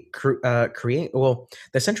Valley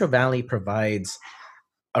the Central Valley provides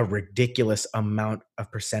a ridiculous amount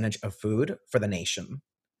of percentage of food for the nation.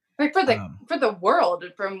 Like for the world,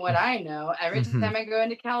 from what I know, every time I go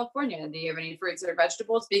into California, do you have any fruits or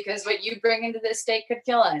vegetables? Because what you bring into this state could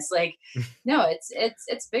kill us. Like, no,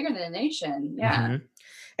 it's bigger than a nation. Yeah.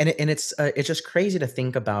 And it's just crazy to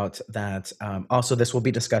think about that. Also, this will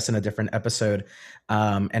be discussed in a different episode,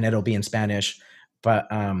 and it'll be in Spanish, but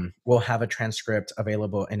we'll have a transcript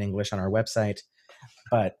available in English on our website.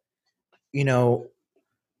 But,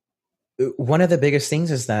 one of the biggest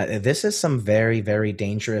things is that this is some very, very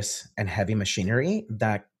dangerous and heavy machinery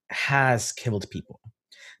that has killed people,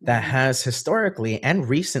 that has historically and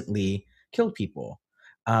recently killed people.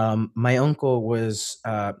 My uncle was,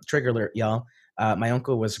 trigger alert, y'all. My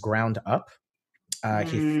uncle was ground up, by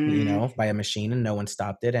a machine, and no one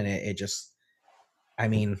stopped it. And it just,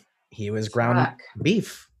 he was ground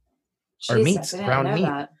beef or meats, ground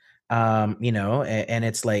meat. And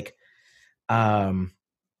it's like,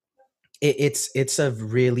 it's a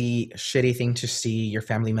really shitty thing to see your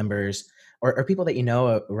family members or people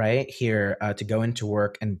that right here, to go into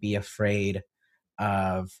work and be afraid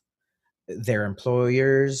of their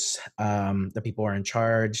employers, the people who are in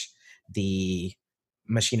charge, the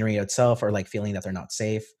machinery itself, or like feeling that they're not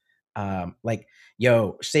safe. Like,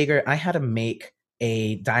 yo, Sager, I had to make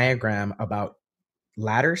a diagram about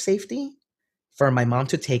ladder safety for my mom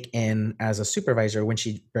to take in as a supervisor when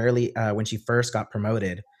she first got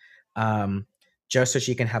promoted, just so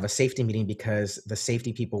she can have a safety meeting, because the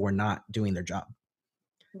safety people were not doing their job.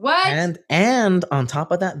 What? And on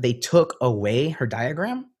top of that, they took away her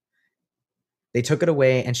diagram. They took it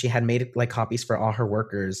away, and she had made like copies for all her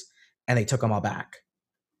workers, and they took them all back.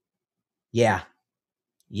 Yeah.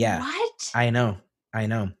 What? I know.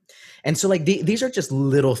 And so like these are just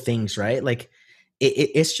little things, right? Like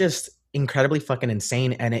it's just incredibly fucking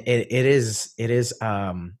insane, and it is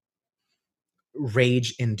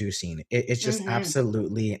rage inducing. It's just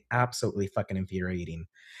absolutely fucking infuriating.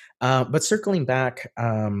 But circling back,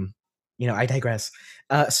 I digress.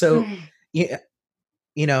 So you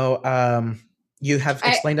have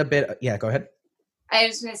explained a bit. Yeah, go ahead. I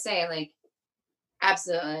was going to say, like,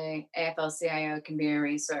 absolutely, AFL-CIO can be a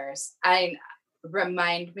resource.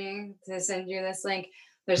 Remind me to send you this link.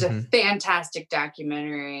 There's a fantastic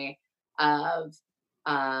documentary of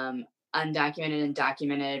undocumented and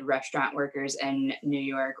documented restaurant workers in New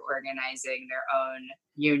York organizing their own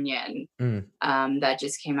union that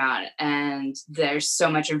just came out. And there's so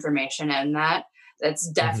much information in that. That's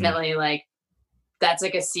definitely like, that's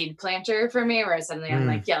like a seed planter for me, where suddenly I'm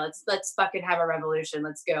like, yeah, let's fucking have a revolution.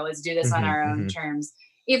 Let's go. Let's do this on our own terms.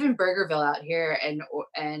 Even Burgerville out here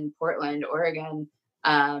in Portland, Oregon,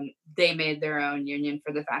 they made their own union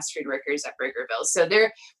for the fast food workers at Burgerville. So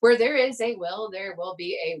where there is a will, there will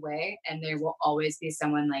be a way, and there will always be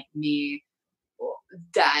someone like me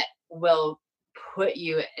that will put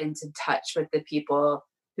you into touch with the people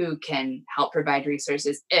who can help provide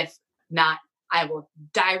resources. If not, I will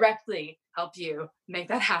directly help you make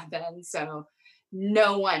that happen. So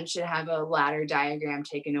no one should have a ladder diagram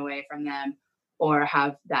taken away from them, or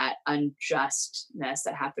have that unjustness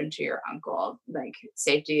that happened to your uncle. Like,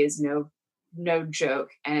 safety is no joke.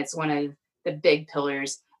 And it's one of the big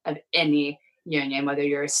pillars of any union, whether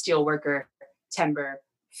you're a steel worker, timber,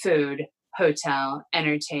 food, hotel,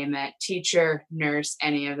 entertainment, teacher, nurse,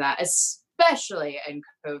 any of that, especially in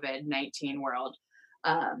COVID-19 world.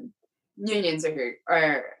 Unions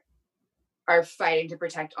are are fighting to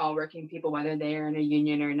protect all working people, whether they are in a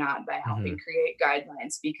union or not, by helping create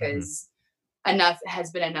guidelines, because enough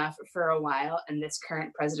has been enough for a while. And this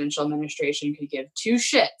current presidential administration could give two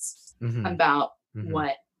shits about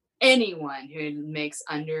what anyone who makes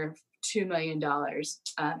under $2 million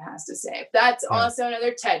has to say. That's also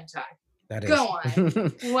another TED Talk. That is. Go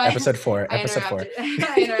on. Episode 4. Episode 4.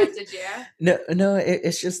 I interrupted you. No,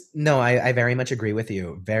 it's just, no, I very much agree with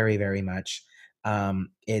you. Very, very much.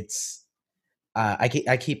 It's,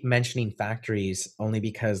 I keep mentioning factories only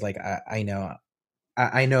because, like, I know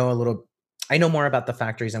more about the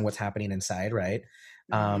factories and what's happening inside, right?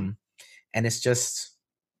 And it's just,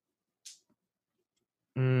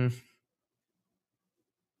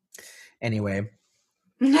 anyway,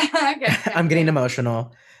 okay. I'm getting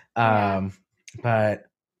emotional. But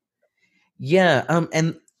yeah,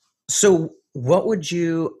 and so what would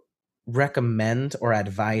you recommend or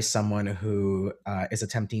advise someone who is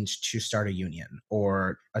attempting to start a union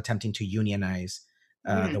or attempting to unionize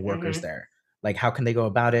the workers there? Like, how can they go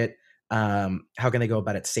about it? How can they go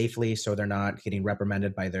about it safely so they're not getting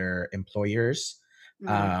reprimanded by their employers?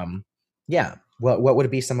 Yeah. What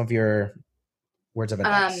would be some of your words of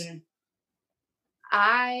advice?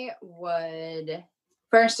 I would,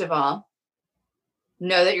 first of all,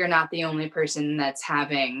 know that you're not the only person that's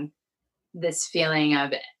having this feeling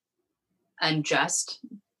of unjust,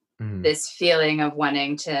 this feeling of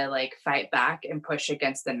wanting to, like, fight back and push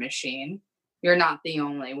against the machine. You're not the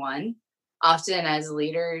only one. Often as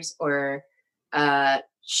leaders or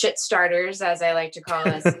shit starters, as I like to call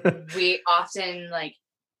us, we often, like,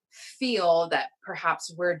 feel that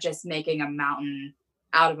perhaps we're just making a mountain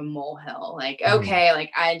out of a molehill. Like, okay,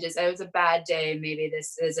 like, it was a bad day. Maybe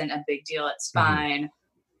this isn't a big deal. It's fine.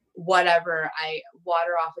 Whatever. I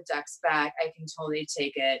water off a duck's back. I can totally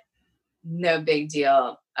take it. No big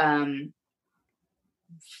deal.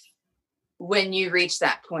 When you reach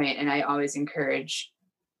that point, and I always encourage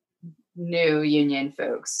new union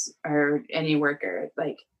folks or any worker,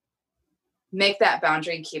 like, make that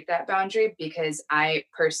boundary and keep that boundary, because I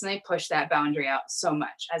personally pushed that boundary out so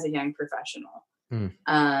much as a young professional.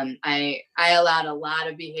 I allowed a lot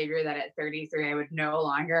of behavior that at 33 I would no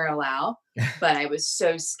longer allow, but I was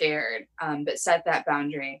so scared. But set that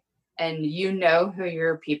boundary, and you know who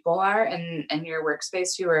your people are and your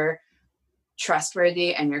workspace, who are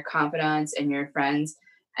trustworthy, and your confidants and your friends.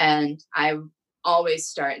 And I always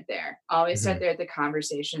start there. Always start there at the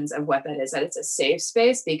conversations of what that is, that it's a safe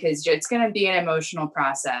space, because it's going to be an emotional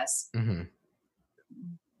process.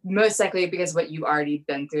 Most likely because what you've already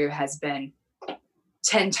been through has been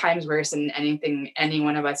 10 times worse than anything any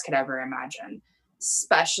one of us could ever imagine,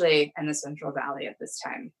 especially in the Central Valley at this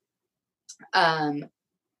time.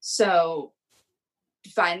 So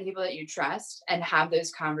find the people that you trust and have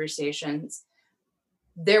those conversations.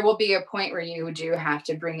 There will be a point where you do have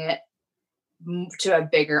to bring it to a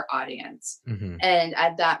bigger audience. And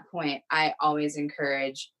at that point, I always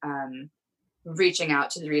encourage reaching out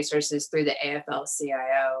to the resources through the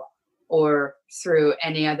AFL-CIO or through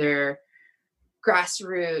any other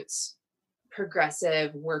grassroots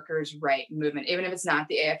progressive workers' right movement, even if it's not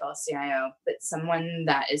the AFL-CIO, but someone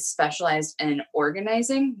that is specialized in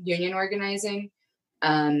organizing, union organizing,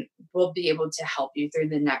 will be able to help you through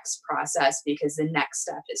the next process, because the next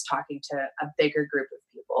step is talking to a bigger group of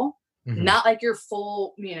people, not like your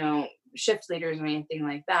full, shift leaders or anything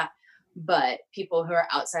like that, but people who are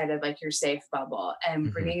outside of, like, your safe bubble.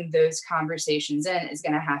 And bringing those conversations in is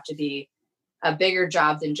going to have to be a bigger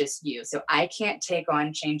job than just you. So I can't take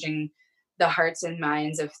on changing the hearts and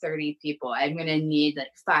minds of 30 people. I'm going to need,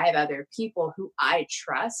 like, 5 other people who I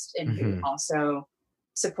trust and who also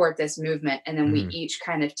support this movement. And then we each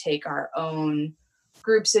kind of take our own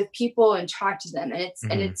groups of people and talk to them.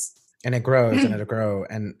 And it grows and it'll grow.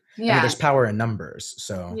 And I mean, there's power in numbers.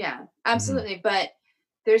 So yeah, absolutely. But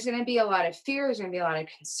there's going to be a lot of fear. There's going to be a lot of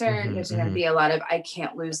concern. There's going to be a lot of, I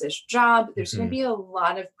can't lose this job. There's going to be a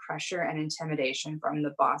lot of pressure and intimidation from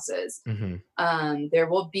the bosses. There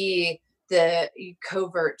will be the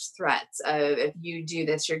covert threats of, if you do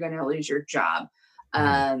this, you're going to lose your job.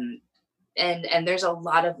 And there's a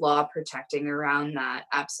lot of law protecting around that.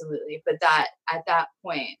 Absolutely. But that, at that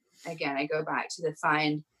point, again, I go back to the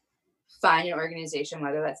find an organization,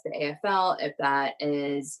 whether that's the AFL, if that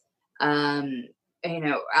is,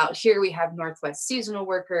 out here we have Northwest Seasonal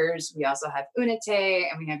Workers. We also have UNITE,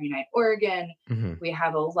 and we have Unite Oregon. We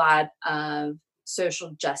have a lot of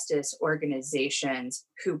social justice organizations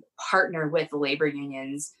who partner with labor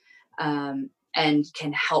unions and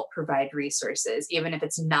can help provide resources, even if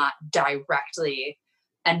it's not directly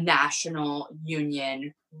a national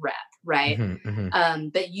union rep, right?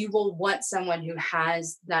 But you will want someone who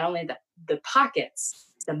has not only the the pockets,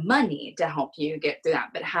 the money to help you get through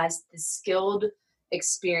that, but has the skilled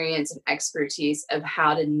experience and expertise of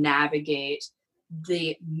how to navigate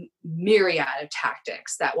the myriad of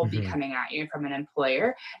tactics that will be coming at you from an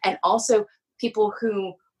employer, and also people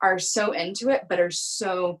who are so into it but are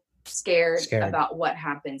so scared about what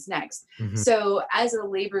happens next. So as a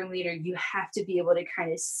labor leader, you have to be able to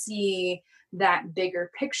kind of see that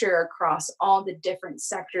bigger picture across all the different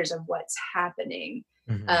sectors of what's happening.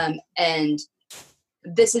 And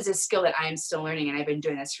this is a skill that I'm still learning, and I've been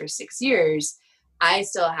doing this for 6 years. I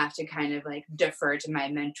still have to kind of like defer to my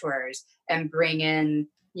mentors and bring in,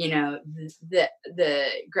 you know, the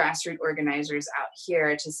grassroots organizers out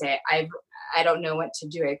here to say, I don't know what to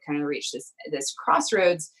do. I've kind of reached this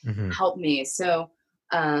crossroads. Help me. So,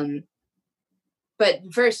 but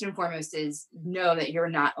first and foremost is know that you're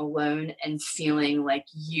not alone and feeling like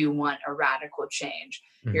you want a radical change.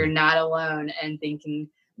 You're not alone and thinking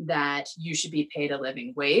that you should be paid a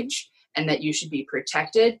living wage and that you should be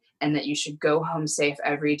protected and that you should go home safe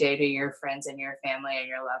every day to your friends and your family and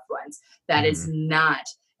your loved ones. That is not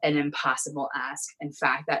an impossible ask. In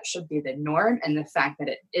fact, that should be the norm. And the fact that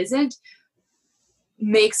it isn't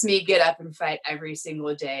makes me get up and fight every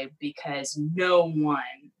single day, because no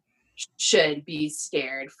one should be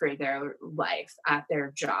scared for their life at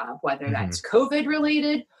their job, whether that's COVID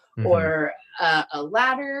related or a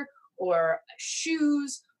ladder or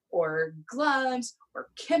shoes or gloves or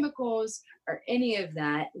chemicals or any of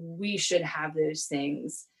that. We should have those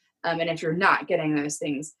things. And if you're not getting those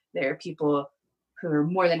things, there are people who are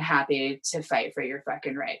more than happy to fight for your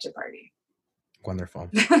fucking right to party. Wonderful.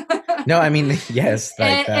 No, I mean, yes.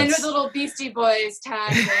 Like and with a little Beastie Boys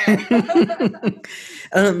tag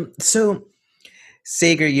there. So,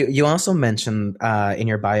 Sager, you also mentioned in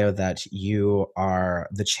your bio that you are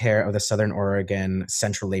the chair of the Southern Oregon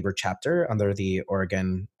Central Labor Chapter under the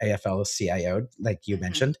Oregon AFL-CIO, like you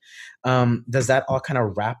mentioned. Does that all kind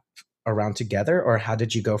of wrap around together, or how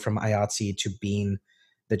did you go from IATSE to being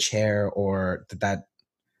the chair, or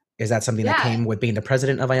is that something that came with being the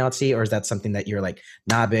president of IATSE, or is that something that you're like,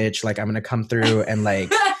 nah, bitch, like I'm going to come through and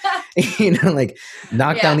like, you know, like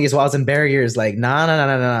knock down these walls and barriers, like,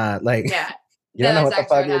 nah. Like, you don't know what the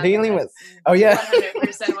fuck you're dealing with. Oh, yeah.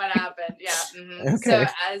 100% what happened. Yeah. Okay. So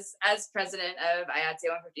as president of IATSE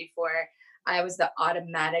 154, I was the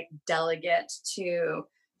automatic delegate to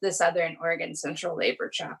the Southern Oregon Central Labor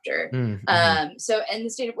Chapter. So in the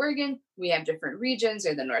state of Oregon, we have different regions. We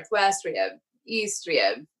have the Northwest, we have East, we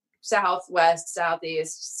have Southwest,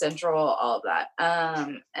 Southeast, Central, all of that.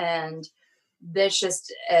 And there's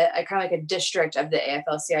just a kind of like a district of the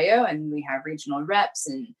AFL-CIO, and we have regional reps,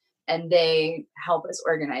 and they help us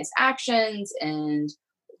organize actions and,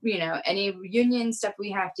 you know, any union stuff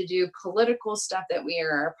we have to do, political stuff that we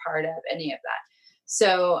are a part of, any of that.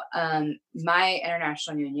 So my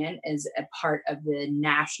international union is a part of the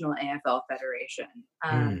National AFL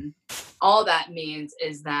Federation. All that means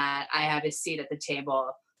is that I have a seat at the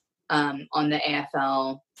table on the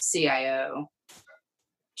AFL-CIO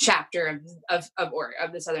chapter of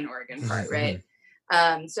the Southern Oregon part, right?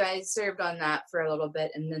 So I served on that for a little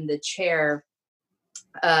bit, and then the chair,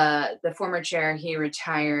 the former chair, he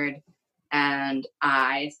retired, and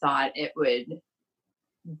I thought it would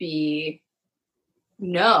be,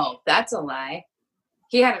 no, that's a lie.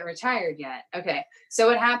 He hadn't retired yet. Okay. So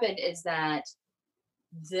what happened is that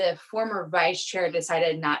the former vice chair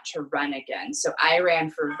decided not to run again. So I ran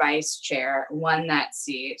for vice chair, won that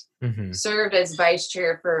seat, served as vice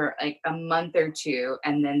chair for like a month or two.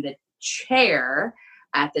 And then the chair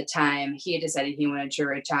at the time, he decided he wanted to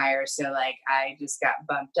retire. So like, I just got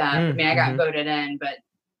bumped up. I mean, I got voted in, but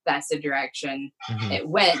that's the direction it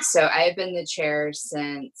went. So I've been the chair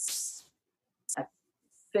since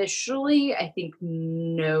officially, I think,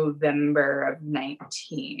 November of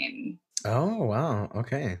 19. Oh, wow.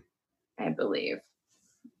 Okay. I believe.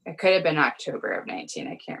 It could have been October of 19.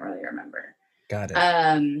 I can't really remember. Got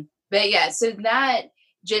it. But yeah, so that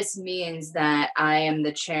just means that I am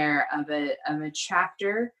the chair of a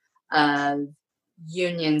chapter of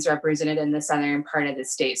unions represented in the southern part of the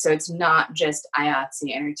state. So it's not just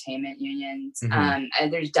IATSE entertainment unions.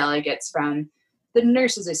 There's delegates from the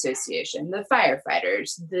Nurses Association, the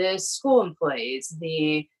firefighters, the school employees,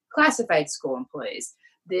 the classified school employees,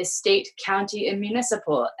 the state, county, and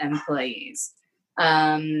municipal employees,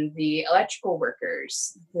 the electrical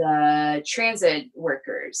workers, the transit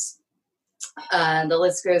workers, the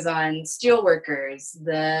list goes on, steel workers,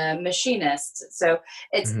 the machinists. So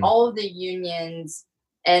it's all of the unions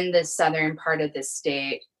in the southern part of the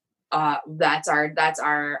state. That's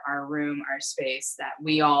our room, our space that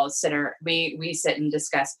we all we sit and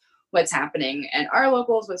discuss what's happening in our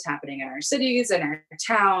locals, what's happening in our cities and our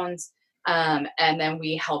towns. And then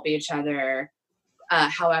we help each other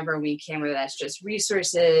however we can, whether that's just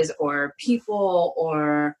resources or people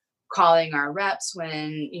or calling our reps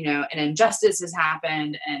when, you know, an injustice has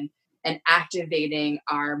happened, and activating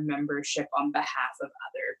our membership on behalf of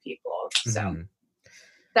other people. So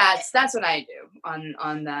that's what I do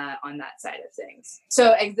on that side of things.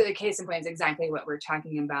 So the case in point is exactly what we're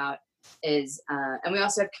talking about is, and we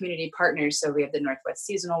also have community partners. So we have the Northwest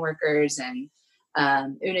Seasonal Workers and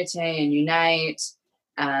Unite and Unite,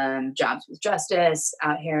 Jobs with Justice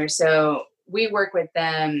out here. So we work with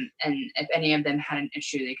them, and if any of them had an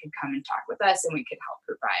issue, they could come and talk with us, and we could help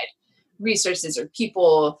provide resources or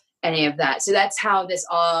people, any of that. So that's how this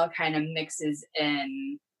all kind of mixes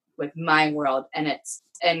in with my world, and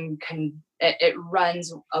it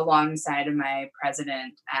runs alongside of my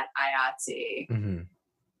president at IATSE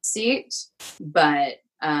seat, but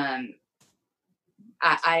I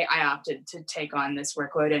opted to take on this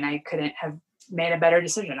workload, and I couldn't have made a better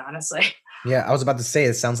decision, honestly. Yeah, I was about to say,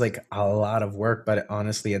 it sounds like a lot of work, but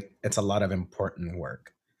honestly, it's a lot of important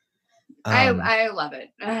work. I love it.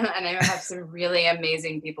 And I have some really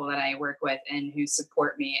amazing people that I work with and who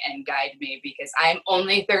support me and guide me, because I'm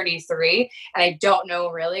only 33 and I don't know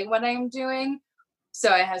really what I'm doing.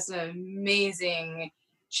 So I have some amazing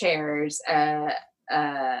chairs. Edgar,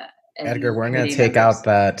 we're going to take out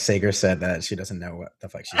that Sager said that she doesn't know what the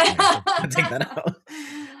fuck she's doing. Take that out.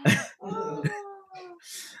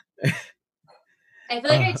 I feel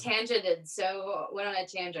like I went on a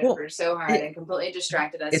tangent for so hard. I completely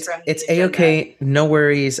distracted us from it's A-okay. No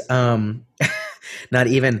worries. Not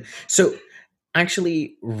even. So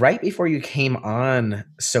actually, right before you came on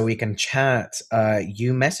so we can chat,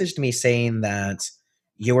 you messaged me saying that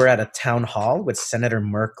you were at a town hall with Senator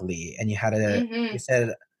Merkley, and you had you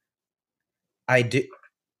said,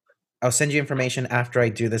 I'll send you information after I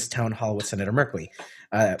do this town hall with Senator Merkley.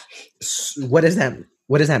 What does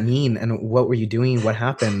that mean? And what were you doing? What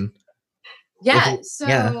happened? Oregon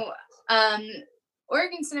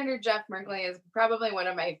Senator Jeff Merkley is probably one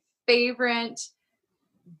of my favorite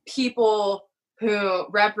people who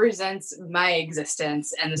represents my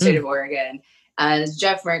existence in the state of Oregon. As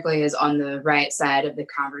Jeff Merkley is on the right side of the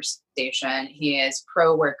conversation. He is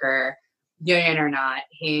pro-worker, union or not.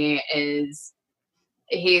 He's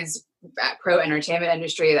pro-entertainment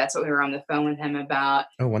industry. That's what we were on the phone with him about.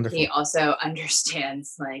 Oh, wonderful. He also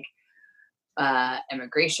understands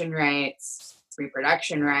immigration rights,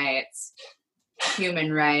 reproduction rights,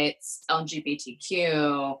 human rights,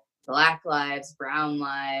 LGBTQ, Black lives, brown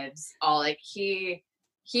lives, all he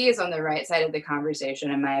is on the right side of the conversation,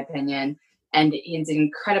 in my opinion. And he's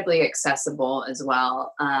incredibly accessible as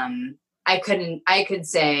well. I could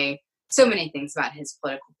say so many things about his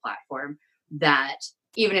political platform that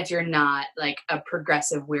even if you're not like a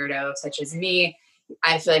progressive weirdo such as me,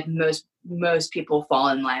 I feel like most people fall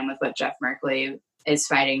in line with what Jeff Merkley is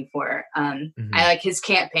fighting for. I like his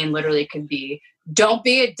campaign literally could be, don't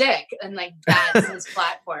be a dick. And that's his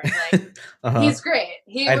platform. He's great.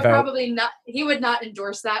 He would not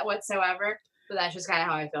endorse that whatsoever, but that's just kind of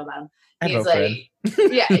how I feel about him.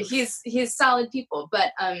 He's solid people.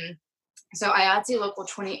 But so IATSE Local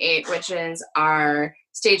 28, which is our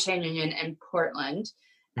state chain union in Portland,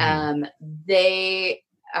 they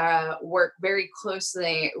work very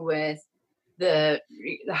closely with the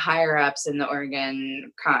higher ups in the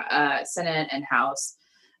Oregon Senate and House.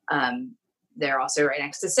 They're also right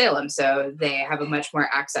next to Salem, so they have a much more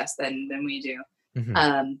access than we do.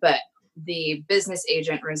 But the business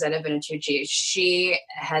agent, Rosetta Vinatucci, she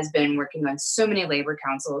has been working on so many labor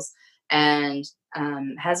councils and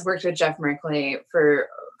has worked with Jeff Merkley for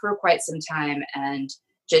quite some time, and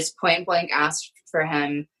just point blank asked for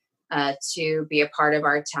him to be a part of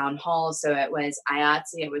our town hall. So it was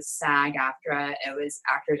IATSE, it was SAG-AFTRA, it was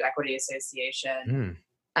Actors Equity Association,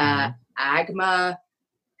 AGMA,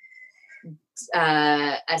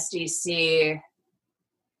 SDC,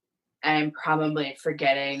 I'm probably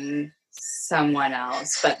forgetting someone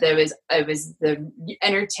else, but it was the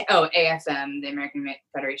AFM, the American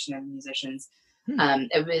Federation of Musicians.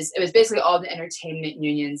 It was basically all the entertainment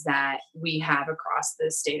unions that we have across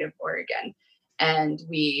the state of Oregon. And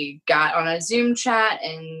we got on a Zoom chat,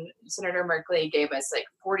 and Senator Merkley gave us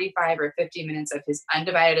 45 or 50 minutes of his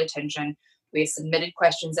undivided attention. We submitted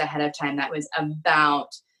questions ahead of time that was about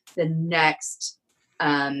the next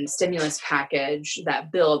stimulus package,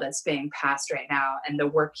 that bill that's being passed right now, and the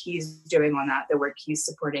work he's doing on that, the work he's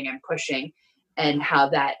supporting and pushing, and how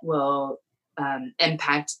that will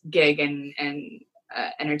impact gig and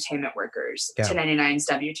entertainment workers, 1099s,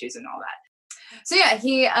 W-2s, and all that. So yeah,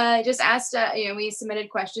 he just asked, we submitted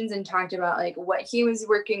questions and talked about like what he was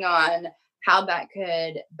working on, how that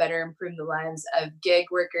could better improve the lives of gig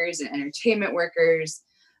workers and entertainment workers.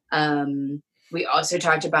 We also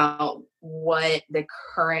talked about what the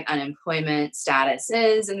current unemployment status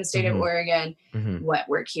is in the state of Oregon, what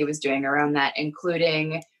work he was doing around that,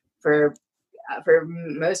 including for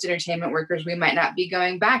most entertainment workers, we might not be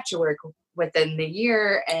going back to work within the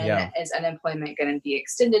year, and is unemployment going to be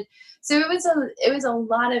extended? So it was a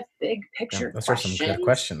lot of big picture those questions. are some good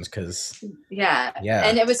questions, because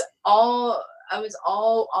and it was all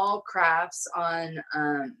crafts on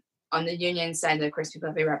the union side, of course, people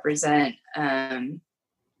that we represent in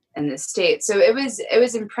the state. So it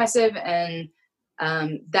was impressive, and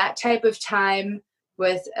that type of time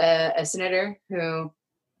with a senator who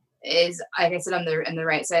is, like I said, on the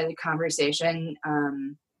right side of the conversation.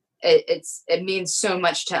 It means so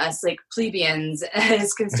much to us, like plebeians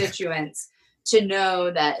as constituents, to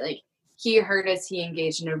know that like he heard us, he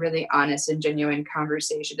engaged in a really honest and genuine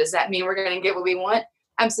conversation. Does that mean we're going to get what we want?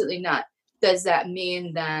 Absolutely not. Does that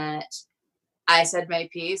mean that I said my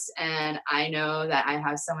piece and I know that I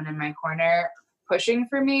have someone in my corner pushing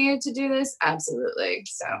for me to do this? Absolutely.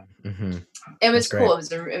 So it was cool.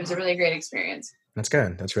 It was a really great experience. That's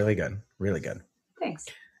good. That's really good. Really good. Thanks.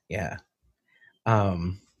 Yeah.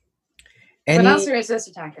 What else were we supposed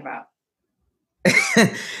to talk about?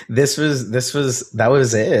 that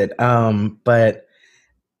was it. But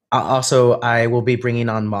also I will be bringing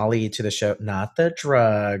on Molly to the show, not the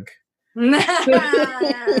drug.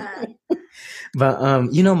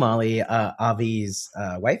 But you know Molly, Avi's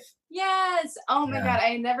wife? Yes. Oh my God.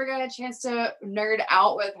 I never got a chance to nerd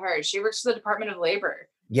out with her. She works for the Department of Labor.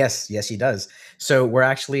 Yes, she does. So we're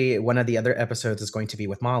actually, one of the other episodes is going to be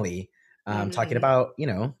with Molly, talking about,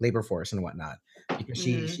 labor force and whatnot, because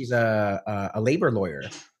she's a labor lawyer.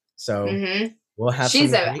 So we'll have some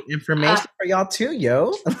great information for y'all too,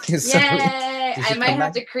 yo. So yay! I might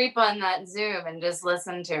have to creep on that Zoom and just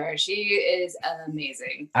listen to her. She is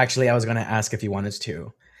amazing. Actually, I was going to ask if you wanted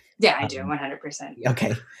to. Yeah, I do, 100%.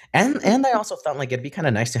 Okay. And I also felt like it'd be kind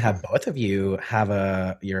of nice to have both of you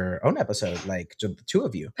have your own episode, like the two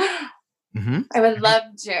of you. I would love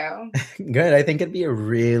to. Good. I think it'd be a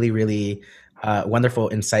really, really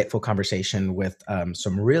wonderful, insightful conversation with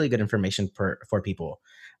some really good information for people.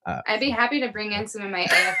 I'd be happy to bring in some of my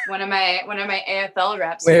one of my AFL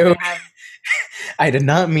reps. Wait. I did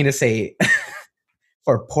not mean to say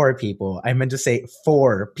for poor people. I meant to say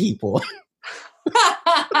for people.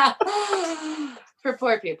 For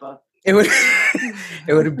poor people. It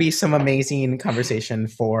would be some amazing conversation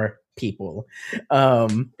for people. There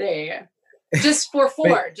you go. Just for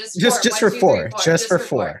four. Just for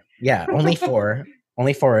four. Yeah, only four.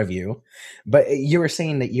 Only four of you. But you were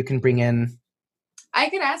saying that you can bring in. I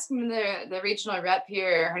could ask the regional rep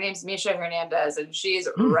here. Her name's Misha Hernandez, and she's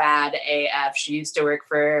rad AF. She used to work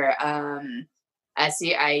for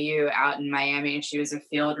SEIU out in Miami. She was a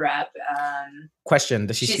field rep. Question: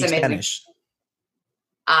 does she speak Spanish?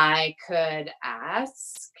 I could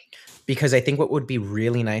ask. Because I think what would be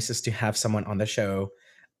really nice is to have someone on the show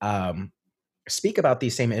speak about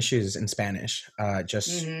these same issues in Spanish,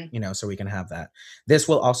 so we can have that. This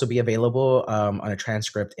will also be available on a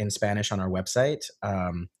transcript in Spanish on our website,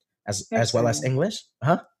 as well as English.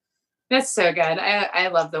 That's so good. I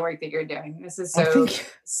love the work that you're doing. This is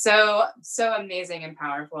so amazing and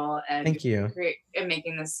powerful. And thank you. Great in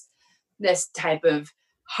making this type of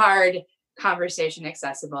hard conversation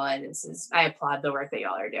accessible. And I applaud the work that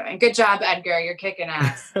y'all are doing. Good job, Edgar. You're kicking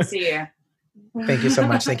ass. See you. Thank you so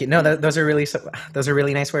much. Thank you. No, those are really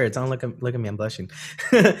nice words. Oh, look at me. I'm blushing.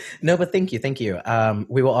 No, but thank you.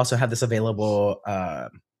 We will also have this available.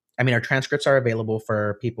 Our transcripts are available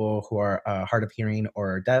for people who are hard of hearing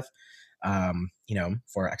or deaf,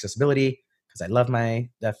 for accessibility, because I love my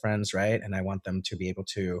deaf friends, right? And I want them to be able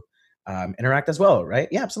to interact as well, right?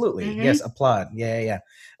 Yeah, absolutely. Yes, applaud. Yeah.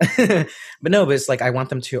 But it's like I want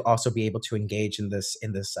them to also be able to engage in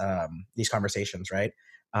these conversations, right?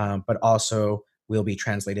 But also we'll be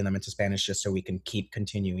translating them into Spanish just so we can keep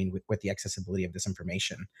continuing with the accessibility of this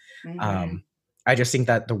information. I just think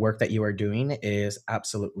that the work that you are doing is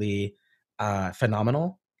absolutely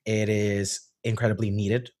phenomenal. It is incredibly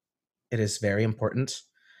needed. It is very important.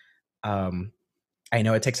 I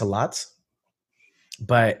know it takes a lot,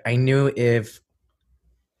 but I knew if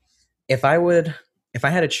I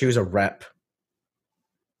had to choose a rep,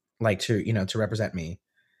 like to represent me,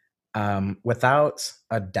 without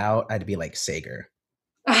a doubt, I'd be like Sager.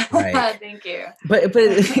 Like, thank you. But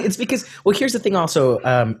it's because, well, here's the thing also,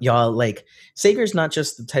 y'all, like Sager's not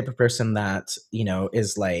just the type of person that,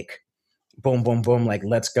 is like boom, boom, boom, like,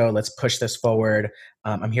 let's go, let's push this forward.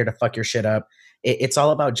 I'm here to fuck your shit up. It's all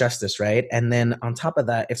about justice, right? And then on top of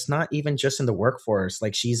that, it's not even just in the workforce.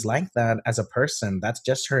 Like, she's like that as a person. That's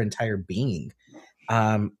just her entire being.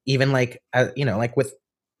 Even like, like with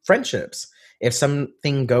friendships, if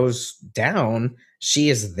something goes down, she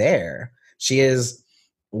is there. She is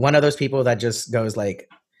one of those people that just goes like,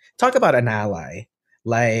 talk about an ally.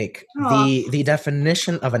 Like the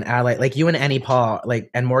definition of an ally, like you and Annie Paul, like,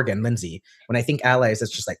 and Morgan Lindsay. When I think allies, it's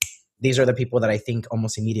just like, these are the people that I think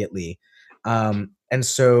almost immediately. And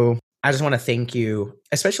so I just want to thank you,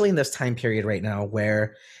 especially in this time period right now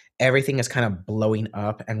where everything is kind of blowing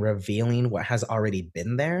up and revealing what has already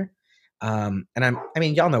been there. And I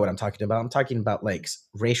mean, y'all know what I'm talking about. I'm talking about like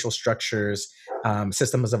racial structures,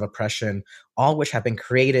 systems of oppression, all which have been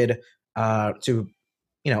created to,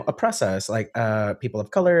 oppress us, like people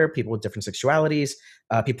of color, people with different sexualities,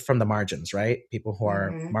 people from the margins, right? People who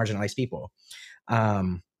are marginalized people.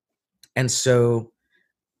 And so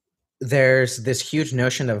there's this huge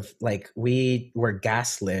notion of like, we were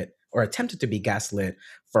gaslit or attempted to be gaslit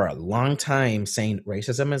for a long time, saying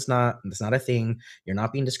racism is not, it's not a thing. You're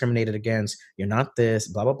not being discriminated against. You're not this,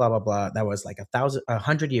 blah, blah, blah, blah, blah. That was like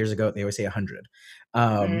 100 years ago. They always say 100.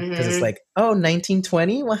 Because it's like, oh,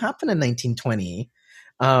 1920? What happened in 1920?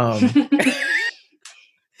 And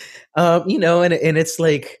it's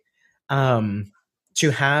like, to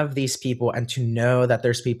have these people and to know that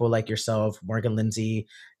there's people like yourself, Morgan Lindsay,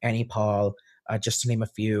 Annie Paul, just to name a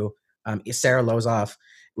few, Sarah Lozoff,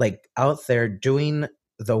 like out there doing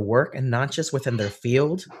the work, and not just within their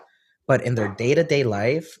field, but in their day-to-day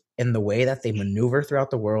life, in the way that they maneuver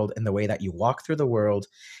throughout the world, in the way that you walk through the world,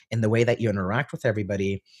 in the way that you interact with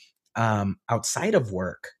everybody outside of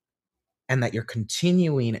work, and that you're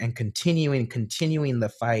continuing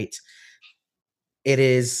the fight. It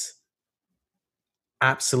is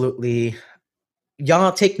absolutely,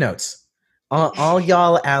 y'all take notes. All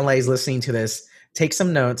y'all allies listening to this, take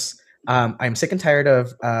some notes. I'm sick and tired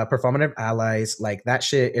of performative allies. Like, that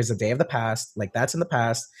shit is a day of the past. Like, that's in the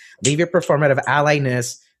past. Leave your performative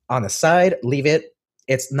allies on the side. Leave it.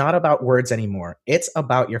 It's not about words anymore. It's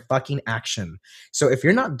about your fucking action. So if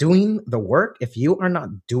you're not doing the work, if you are not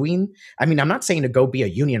doing, I mean, I'm not saying to go be a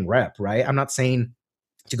union rep, right? I'm not saying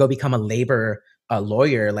to go become a labor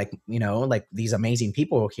lawyer, like, like these amazing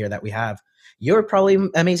people here that we have. You're probably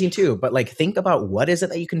amazing too, but like, think about what is it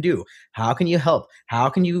that you can do? How can you help? How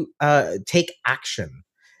can you take action?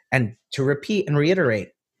 And to repeat and reiterate,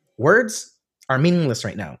 words are meaningless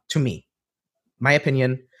right now to me, my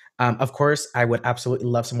opinion. Of course, I would absolutely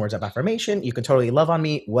love some words of affirmation. You can totally love on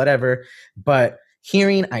me, whatever. But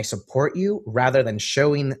hearing I support you rather than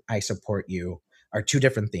showing I support you are two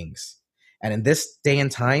different things. And in this day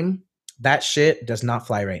and time, that shit does not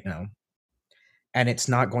fly right now. And it's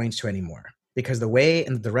not going to anymore, because the way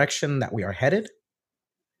and the direction that we are headed,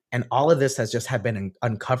 and all of this has just have been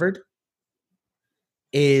uncovered,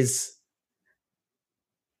 is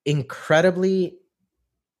incredibly,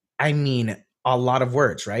 I mean, a lot of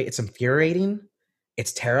words, right? It's infuriating.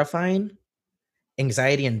 It's terrifying,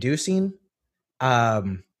 anxiety inducing.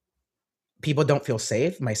 People don't feel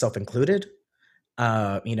safe, myself included.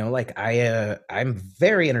 Like I'm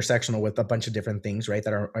very intersectional with a bunch of different things, right,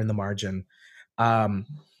 that are in the margin. And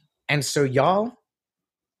so y'all,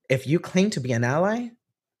 if you claim to be an ally,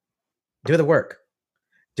 do the work,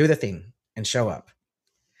 do the thing, and show up.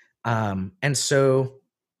 And so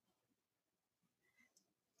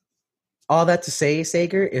all that to say,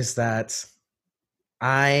 Sager, is that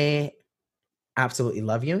I absolutely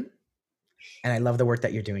love you, and I love the work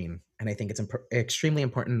that you're doing. And I think it's extremely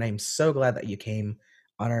important. And I'm so glad that you came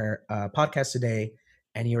on our podcast today,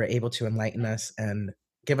 and you were able to enlighten us and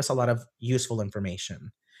give us a lot of useful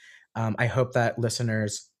information. I hope that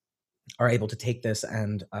listeners are able to take this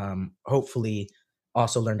and hopefully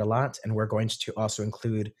also learned a lot. And we're going to also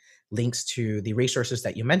include links to the resources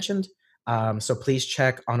that you mentioned. So please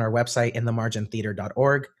check on our website,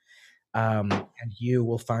 inthemargintheater.org. And you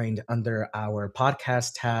will find under our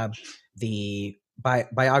podcast tab the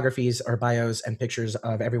biographies or bios and pictures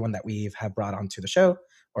of everyone that we have brought onto the show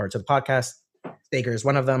or to the podcast. Sager is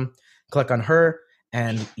one of them. Click on her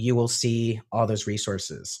and you will see all those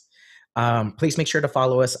resources. Please make sure to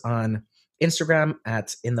follow us on Instagram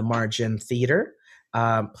at In the Margin Theater.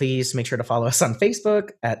 Please make sure to follow us on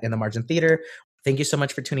Facebook at In the Margin Theater. Thank you so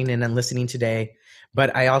much for tuning in and listening today.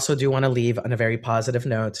 But I also do want to leave on a very positive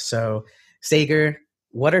note. So, Sager,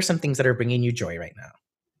 what are some things that are bringing you joy right now?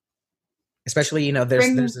 Especially,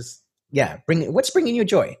 there's this, what's bringing you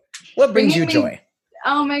joy? What brings you joy?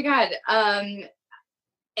 Oh my God.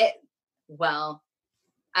 Well,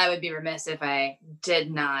 I would be remiss if I did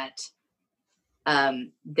not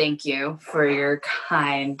Thank you for your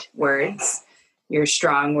kind words, your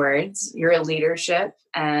strong words, your leadership,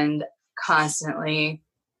 and constantly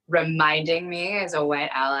reminding me as a white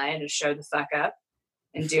ally to show the fuck up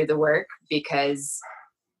and do the work, because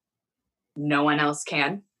no one else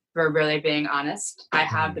can. For really being honest, I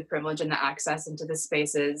have the privilege and the access into the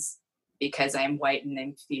spaces because I'm white and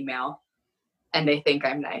I'm female, and they think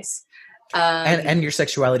I'm nice. And your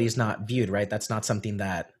sexuality is not viewed, right? That's not something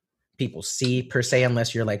that people see per se,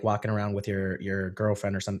 unless you're like walking around with your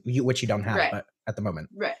girlfriend or something, which you don't have, right. But at the moment,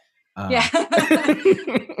 right? Yeah.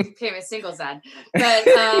 Okay, my single sad, but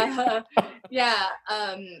yeah.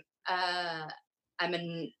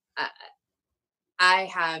 I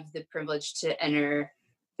have the privilege to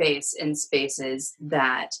interface in spaces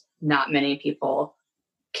that not many people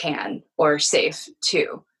can or safe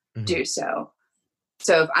to do so.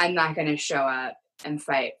 So if I'm not going to show up and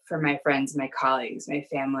fight for my friends, my colleagues, my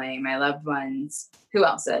family, my loved ones, who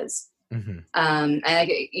else is? And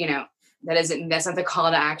that's not the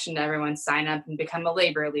call to action to everyone sign up and become a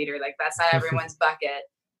labor leader. Like, that's not everyone's bucket,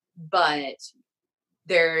 but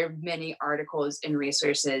there are many articles and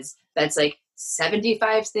resources that's like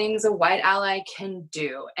 75 things a white ally can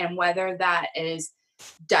do. And whether that is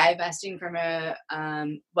divesting from a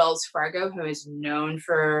Wells Fargo, who is known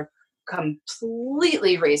for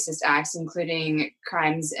completely racist acts, including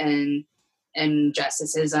crimes and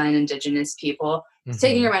injustices on Indigenous people,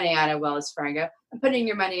 taking your money out of Wells Fargo and putting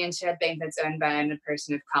your money into a bank that's owned by a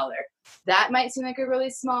person of color. That might seem like a really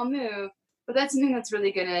small move, but that's something that's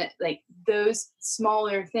really gonna, like, those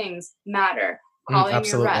smaller things matter. Calling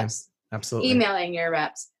your reps, emailing your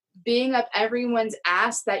reps, being up everyone's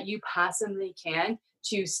ass that you possibly can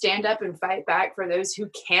to stand up and fight back for those who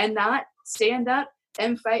cannot stand up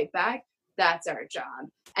and fight back. That's our job.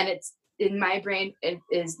 And it's, in my brain, it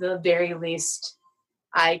is the very least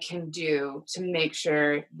I can do to make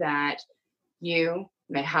sure that you,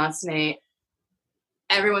 my housemate,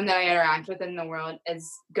 everyone that I interact with in the world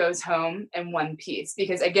goes home in one piece.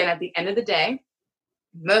 Because again, at the end of the day,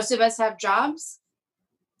 most of us have jobs,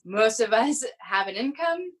 most of us have an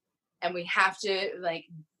income, and we have to like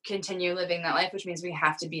continue living that life, which means we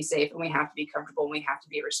have to be safe and we have to be comfortable and we have to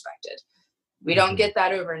be respected. We don't get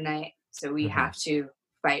that overnight, so we have to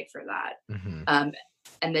fight for that.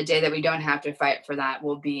 And the day that we don't have to fight for that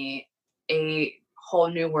will be a whole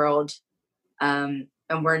new world. And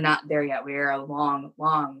we're not there yet. We are a long,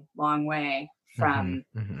 long, long way from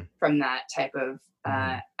that type of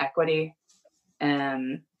equity.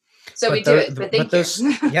 So we do it, but thank you.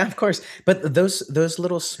 Yeah, of course. But those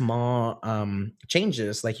little small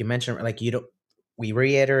changes, like you mentioned, like we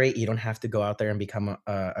reiterate, you don't have to go out there and become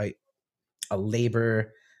a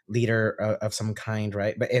labor leader of some kind,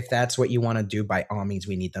 right? But if that's what you want to do, by all means,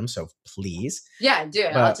 we need them. So please, yeah, do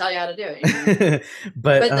it. I'll tell you how to do it.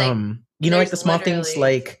 But like the small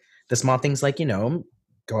things, like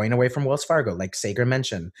going away from Wells Fargo, like Sagar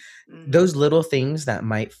mentioned, those little things that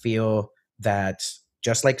might feel that,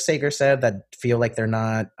 just like Sagar said, that feel like they're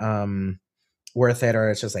not worth it, or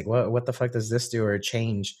it's just like, what the fuck does this do or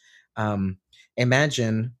change?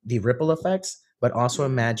 Imagine the ripple effects, but also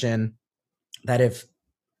imagine that if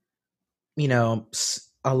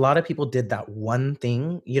a lot of people did that one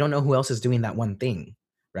thing, you don't know who else is doing that one thing,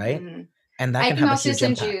 right? And that can have a huge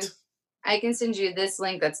impact. I can send you this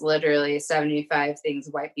link that's literally 75 things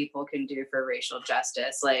white people can do for racial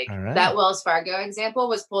justice. Like, that Wells Fargo example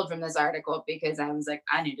was pulled from this article because I was like,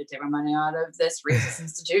 I need to take my money out of this racist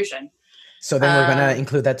institution. So then we're going to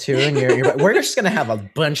include that too. And we're just going to have a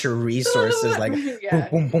bunch of resources, like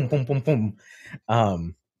boom, boom, boom, boom, boom,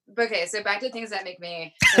 boom. Okay, so back to things that make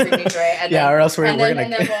me joy. And yeah, then, or else we'll wrap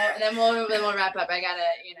up. I gotta,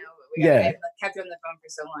 I kept you on the phone for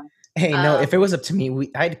so long. Hey, no, if it was up to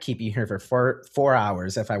me, I'd keep you here for 4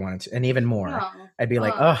 hours if I wanted to, and even more. I'd be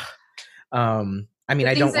like, I mean,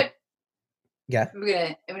 I don't. Yeah. I'm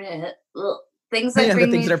gonna things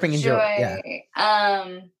that bring me joy.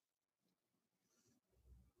 Yeah.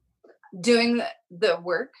 Doing the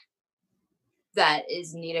work that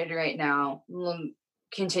is needed right now.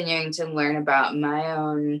 Continuing to learn about my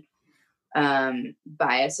own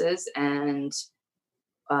biases and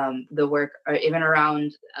the work, or even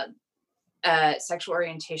around sexual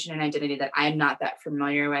orientation and identity that I'm not that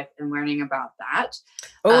familiar with, and learning about that.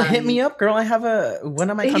 Hit me up, girl. I have one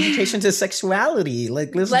of my consultations is sexuality.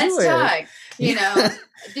 Like, let's do it. Talk,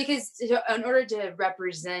 because in order to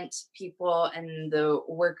represent people in the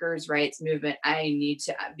workers' rights movement, I need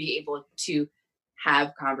to be able to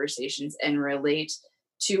have conversations and relate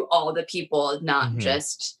to all the people, not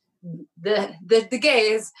just the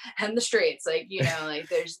gays and the straights. Like, like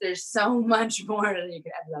there's so much more that you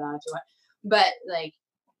can add that onto it. but like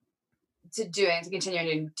to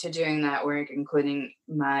continuing to doing that work, including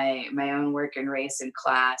my own work in race and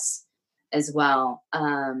class as well.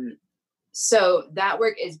 So that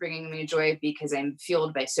work is bringing me joy because I'm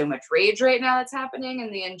fueled by so much rage right now that's happening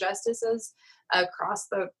and the injustices across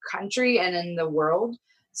the country and in the world.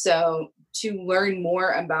 So to learn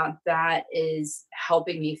more about that is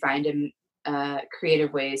helping me find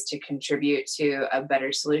creative ways to contribute to a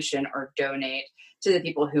better solution or donate to the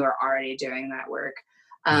people who are already doing that work.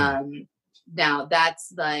 Now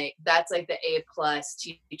that's like the A+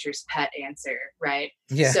 teacher's pet answer, right?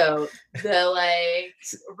 Yeah. So the like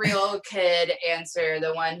real kid answer,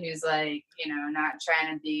 the one who's like, not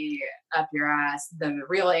trying to be up your ass. The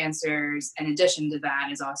real answers, in addition to that,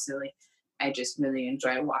 is also like, I just really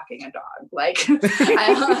enjoy walking a dog. Like,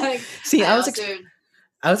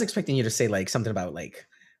 I was expecting you to say like something about like,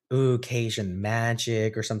 ooh, Cajun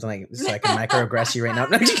magic or something like, so I can microaggress you right now.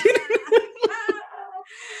 No, I'm just kidding.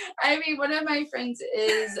 I mean, one of my friends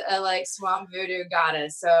is a like swamp voodoo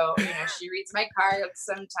goddess, so she reads my cards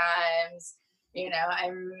sometimes.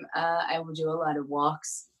 I will do a lot of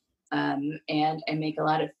walks, and I make a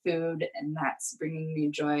lot of food, and that's bringing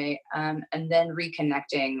me joy. And then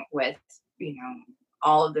reconnecting with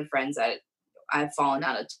all of the friends that I've fallen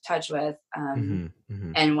out of touch with, and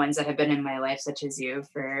ones that have been in my life, such as you,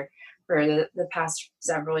 for the past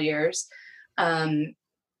several years.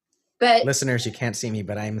 But listeners, you can't see me,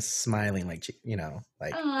 but I'm smiling like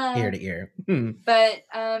like ear to ear. But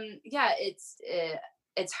yeah,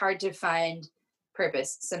 it's hard to find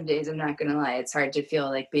purpose some days. I'm not gonna lie, it's hard to feel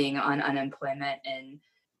like being on unemployment and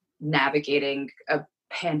navigating a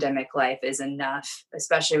pandemic life is enough,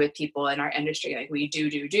 especially with people in our industry. Like we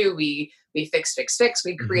we fix,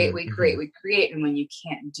 we create, we create, and when you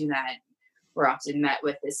can't do that, we're often met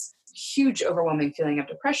with this huge overwhelming feeling of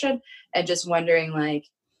depression and just wondering like,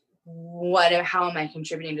 how am I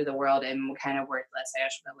contributing to the world and what kind of worthless I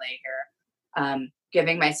should lay here.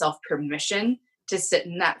 Giving myself permission to sit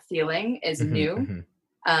in that feeling is new.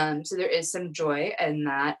 So there is some joy in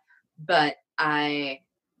that, but I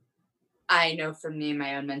know for me,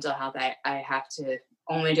 my own mental health, I have to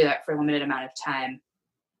only do that for a limited amount of time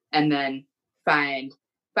and then find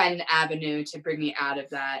an avenue to bring me out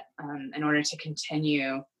of that in order to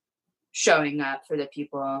continue showing up for the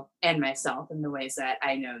people and myself in the ways that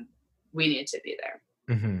I know we need to be there.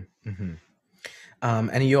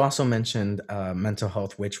 And you also mentioned mental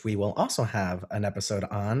health, which we will also have an episode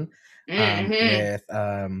on with,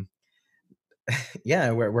 we're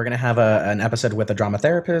going to have an episode with a drama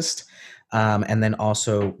therapist and then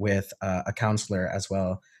also with a counselor as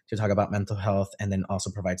well to talk about mental health and then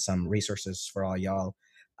also provide some resources for all y'all.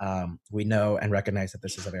 We know and recognize that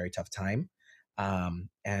this is a very tough time.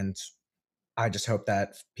 And I just hope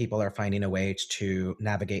that people are finding a way to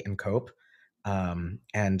navigate and cope.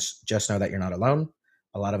 And just know that you're not alone.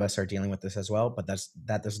 A lot of us are dealing with this as well, but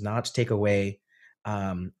that does not take away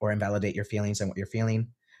or invalidate your feelings and what you're feeling,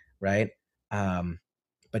 right?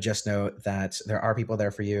 But just know that there are people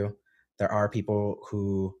there for you. There are people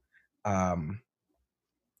who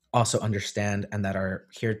also understand and that are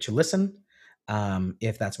here to listen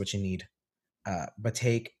if that's what you need. But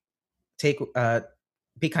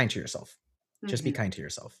be kind to yourself. Just be kind to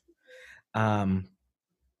yourself.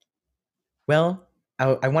 Well,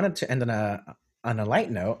 I wanted to end on a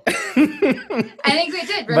light note. I think we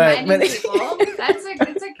did. Reminding people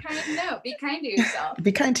it's a kind note. Be kind to yourself.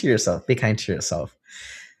 Be kind to yourself. Be kind to yourself.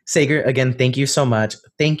 Sager, again, thank you so much.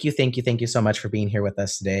 Thank you so much for being here with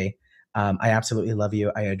us today. I absolutely love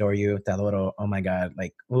you. I adore you. Te adoro. Oh my God.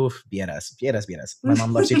 Like, oof, vieras. My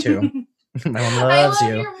mom loves you too. My mom loves you.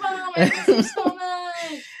 I love your mom. I miss you so much.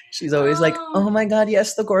 She's always like, oh my God,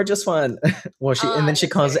 yes, the gorgeous one. Well, and then she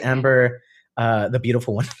calls Amber the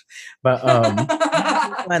beautiful one. But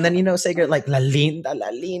and then Sager like la linda.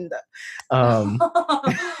 I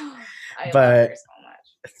but love her so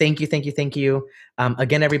much. Thank you.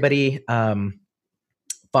 Again, everybody,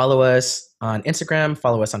 follow us on Instagram,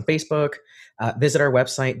 follow us on Facebook, visit our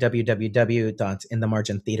website,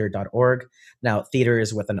 www.inthemargintheater.org. Now, theater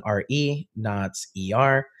is with an R-E, not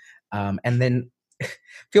E-R. And then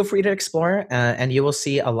feel free to explore, and you will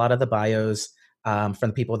see a lot of the bios from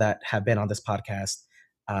the people that have been on this podcast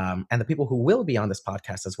and the people who will be on this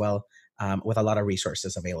podcast as well, with a lot of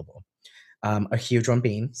resources available. A huge one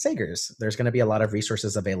being Sager's. There's going to be a lot of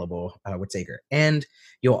resources available with Sager. And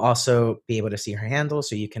you'll also be able to see her handle,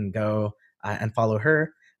 so you can go and follow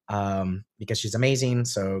her because she's amazing.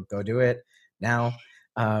 So go do it now.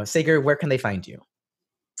 Sager, where can they find you?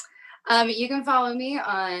 You can follow me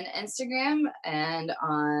on Instagram and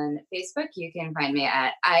on Facebook. You can find me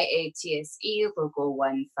at IATSE Local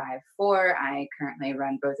 154. I currently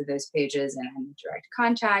run both of those pages and I'm in direct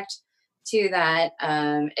contact to that.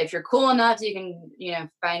 If you're cool enough, you can,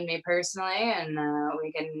 find me personally and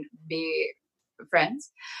we can be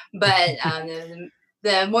friends. But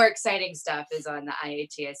the more exciting stuff is on the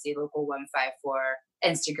IATSE Local 154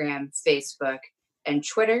 Instagram, Facebook, and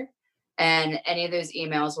Twitter. And any of those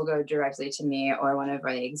emails will go directly to me or one of our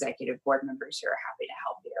executive board members who are happy to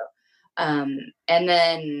help you. And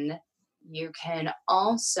then you can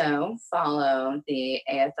also follow the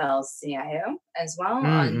AFL-CIO as well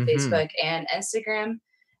on Facebook and Instagram.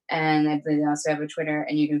 And I believe they also have a Twitter,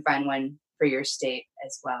 and you can find one for your state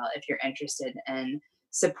as well if you're interested in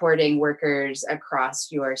supporting workers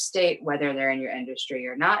across your state, whether they're in your industry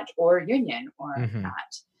or not, or union or not.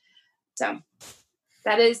 So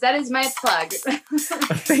that is my plug.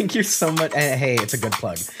 Thank you so much. Hey, it's a good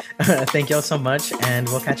plug. Thank you all so much, and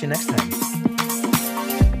we'll catch you next time.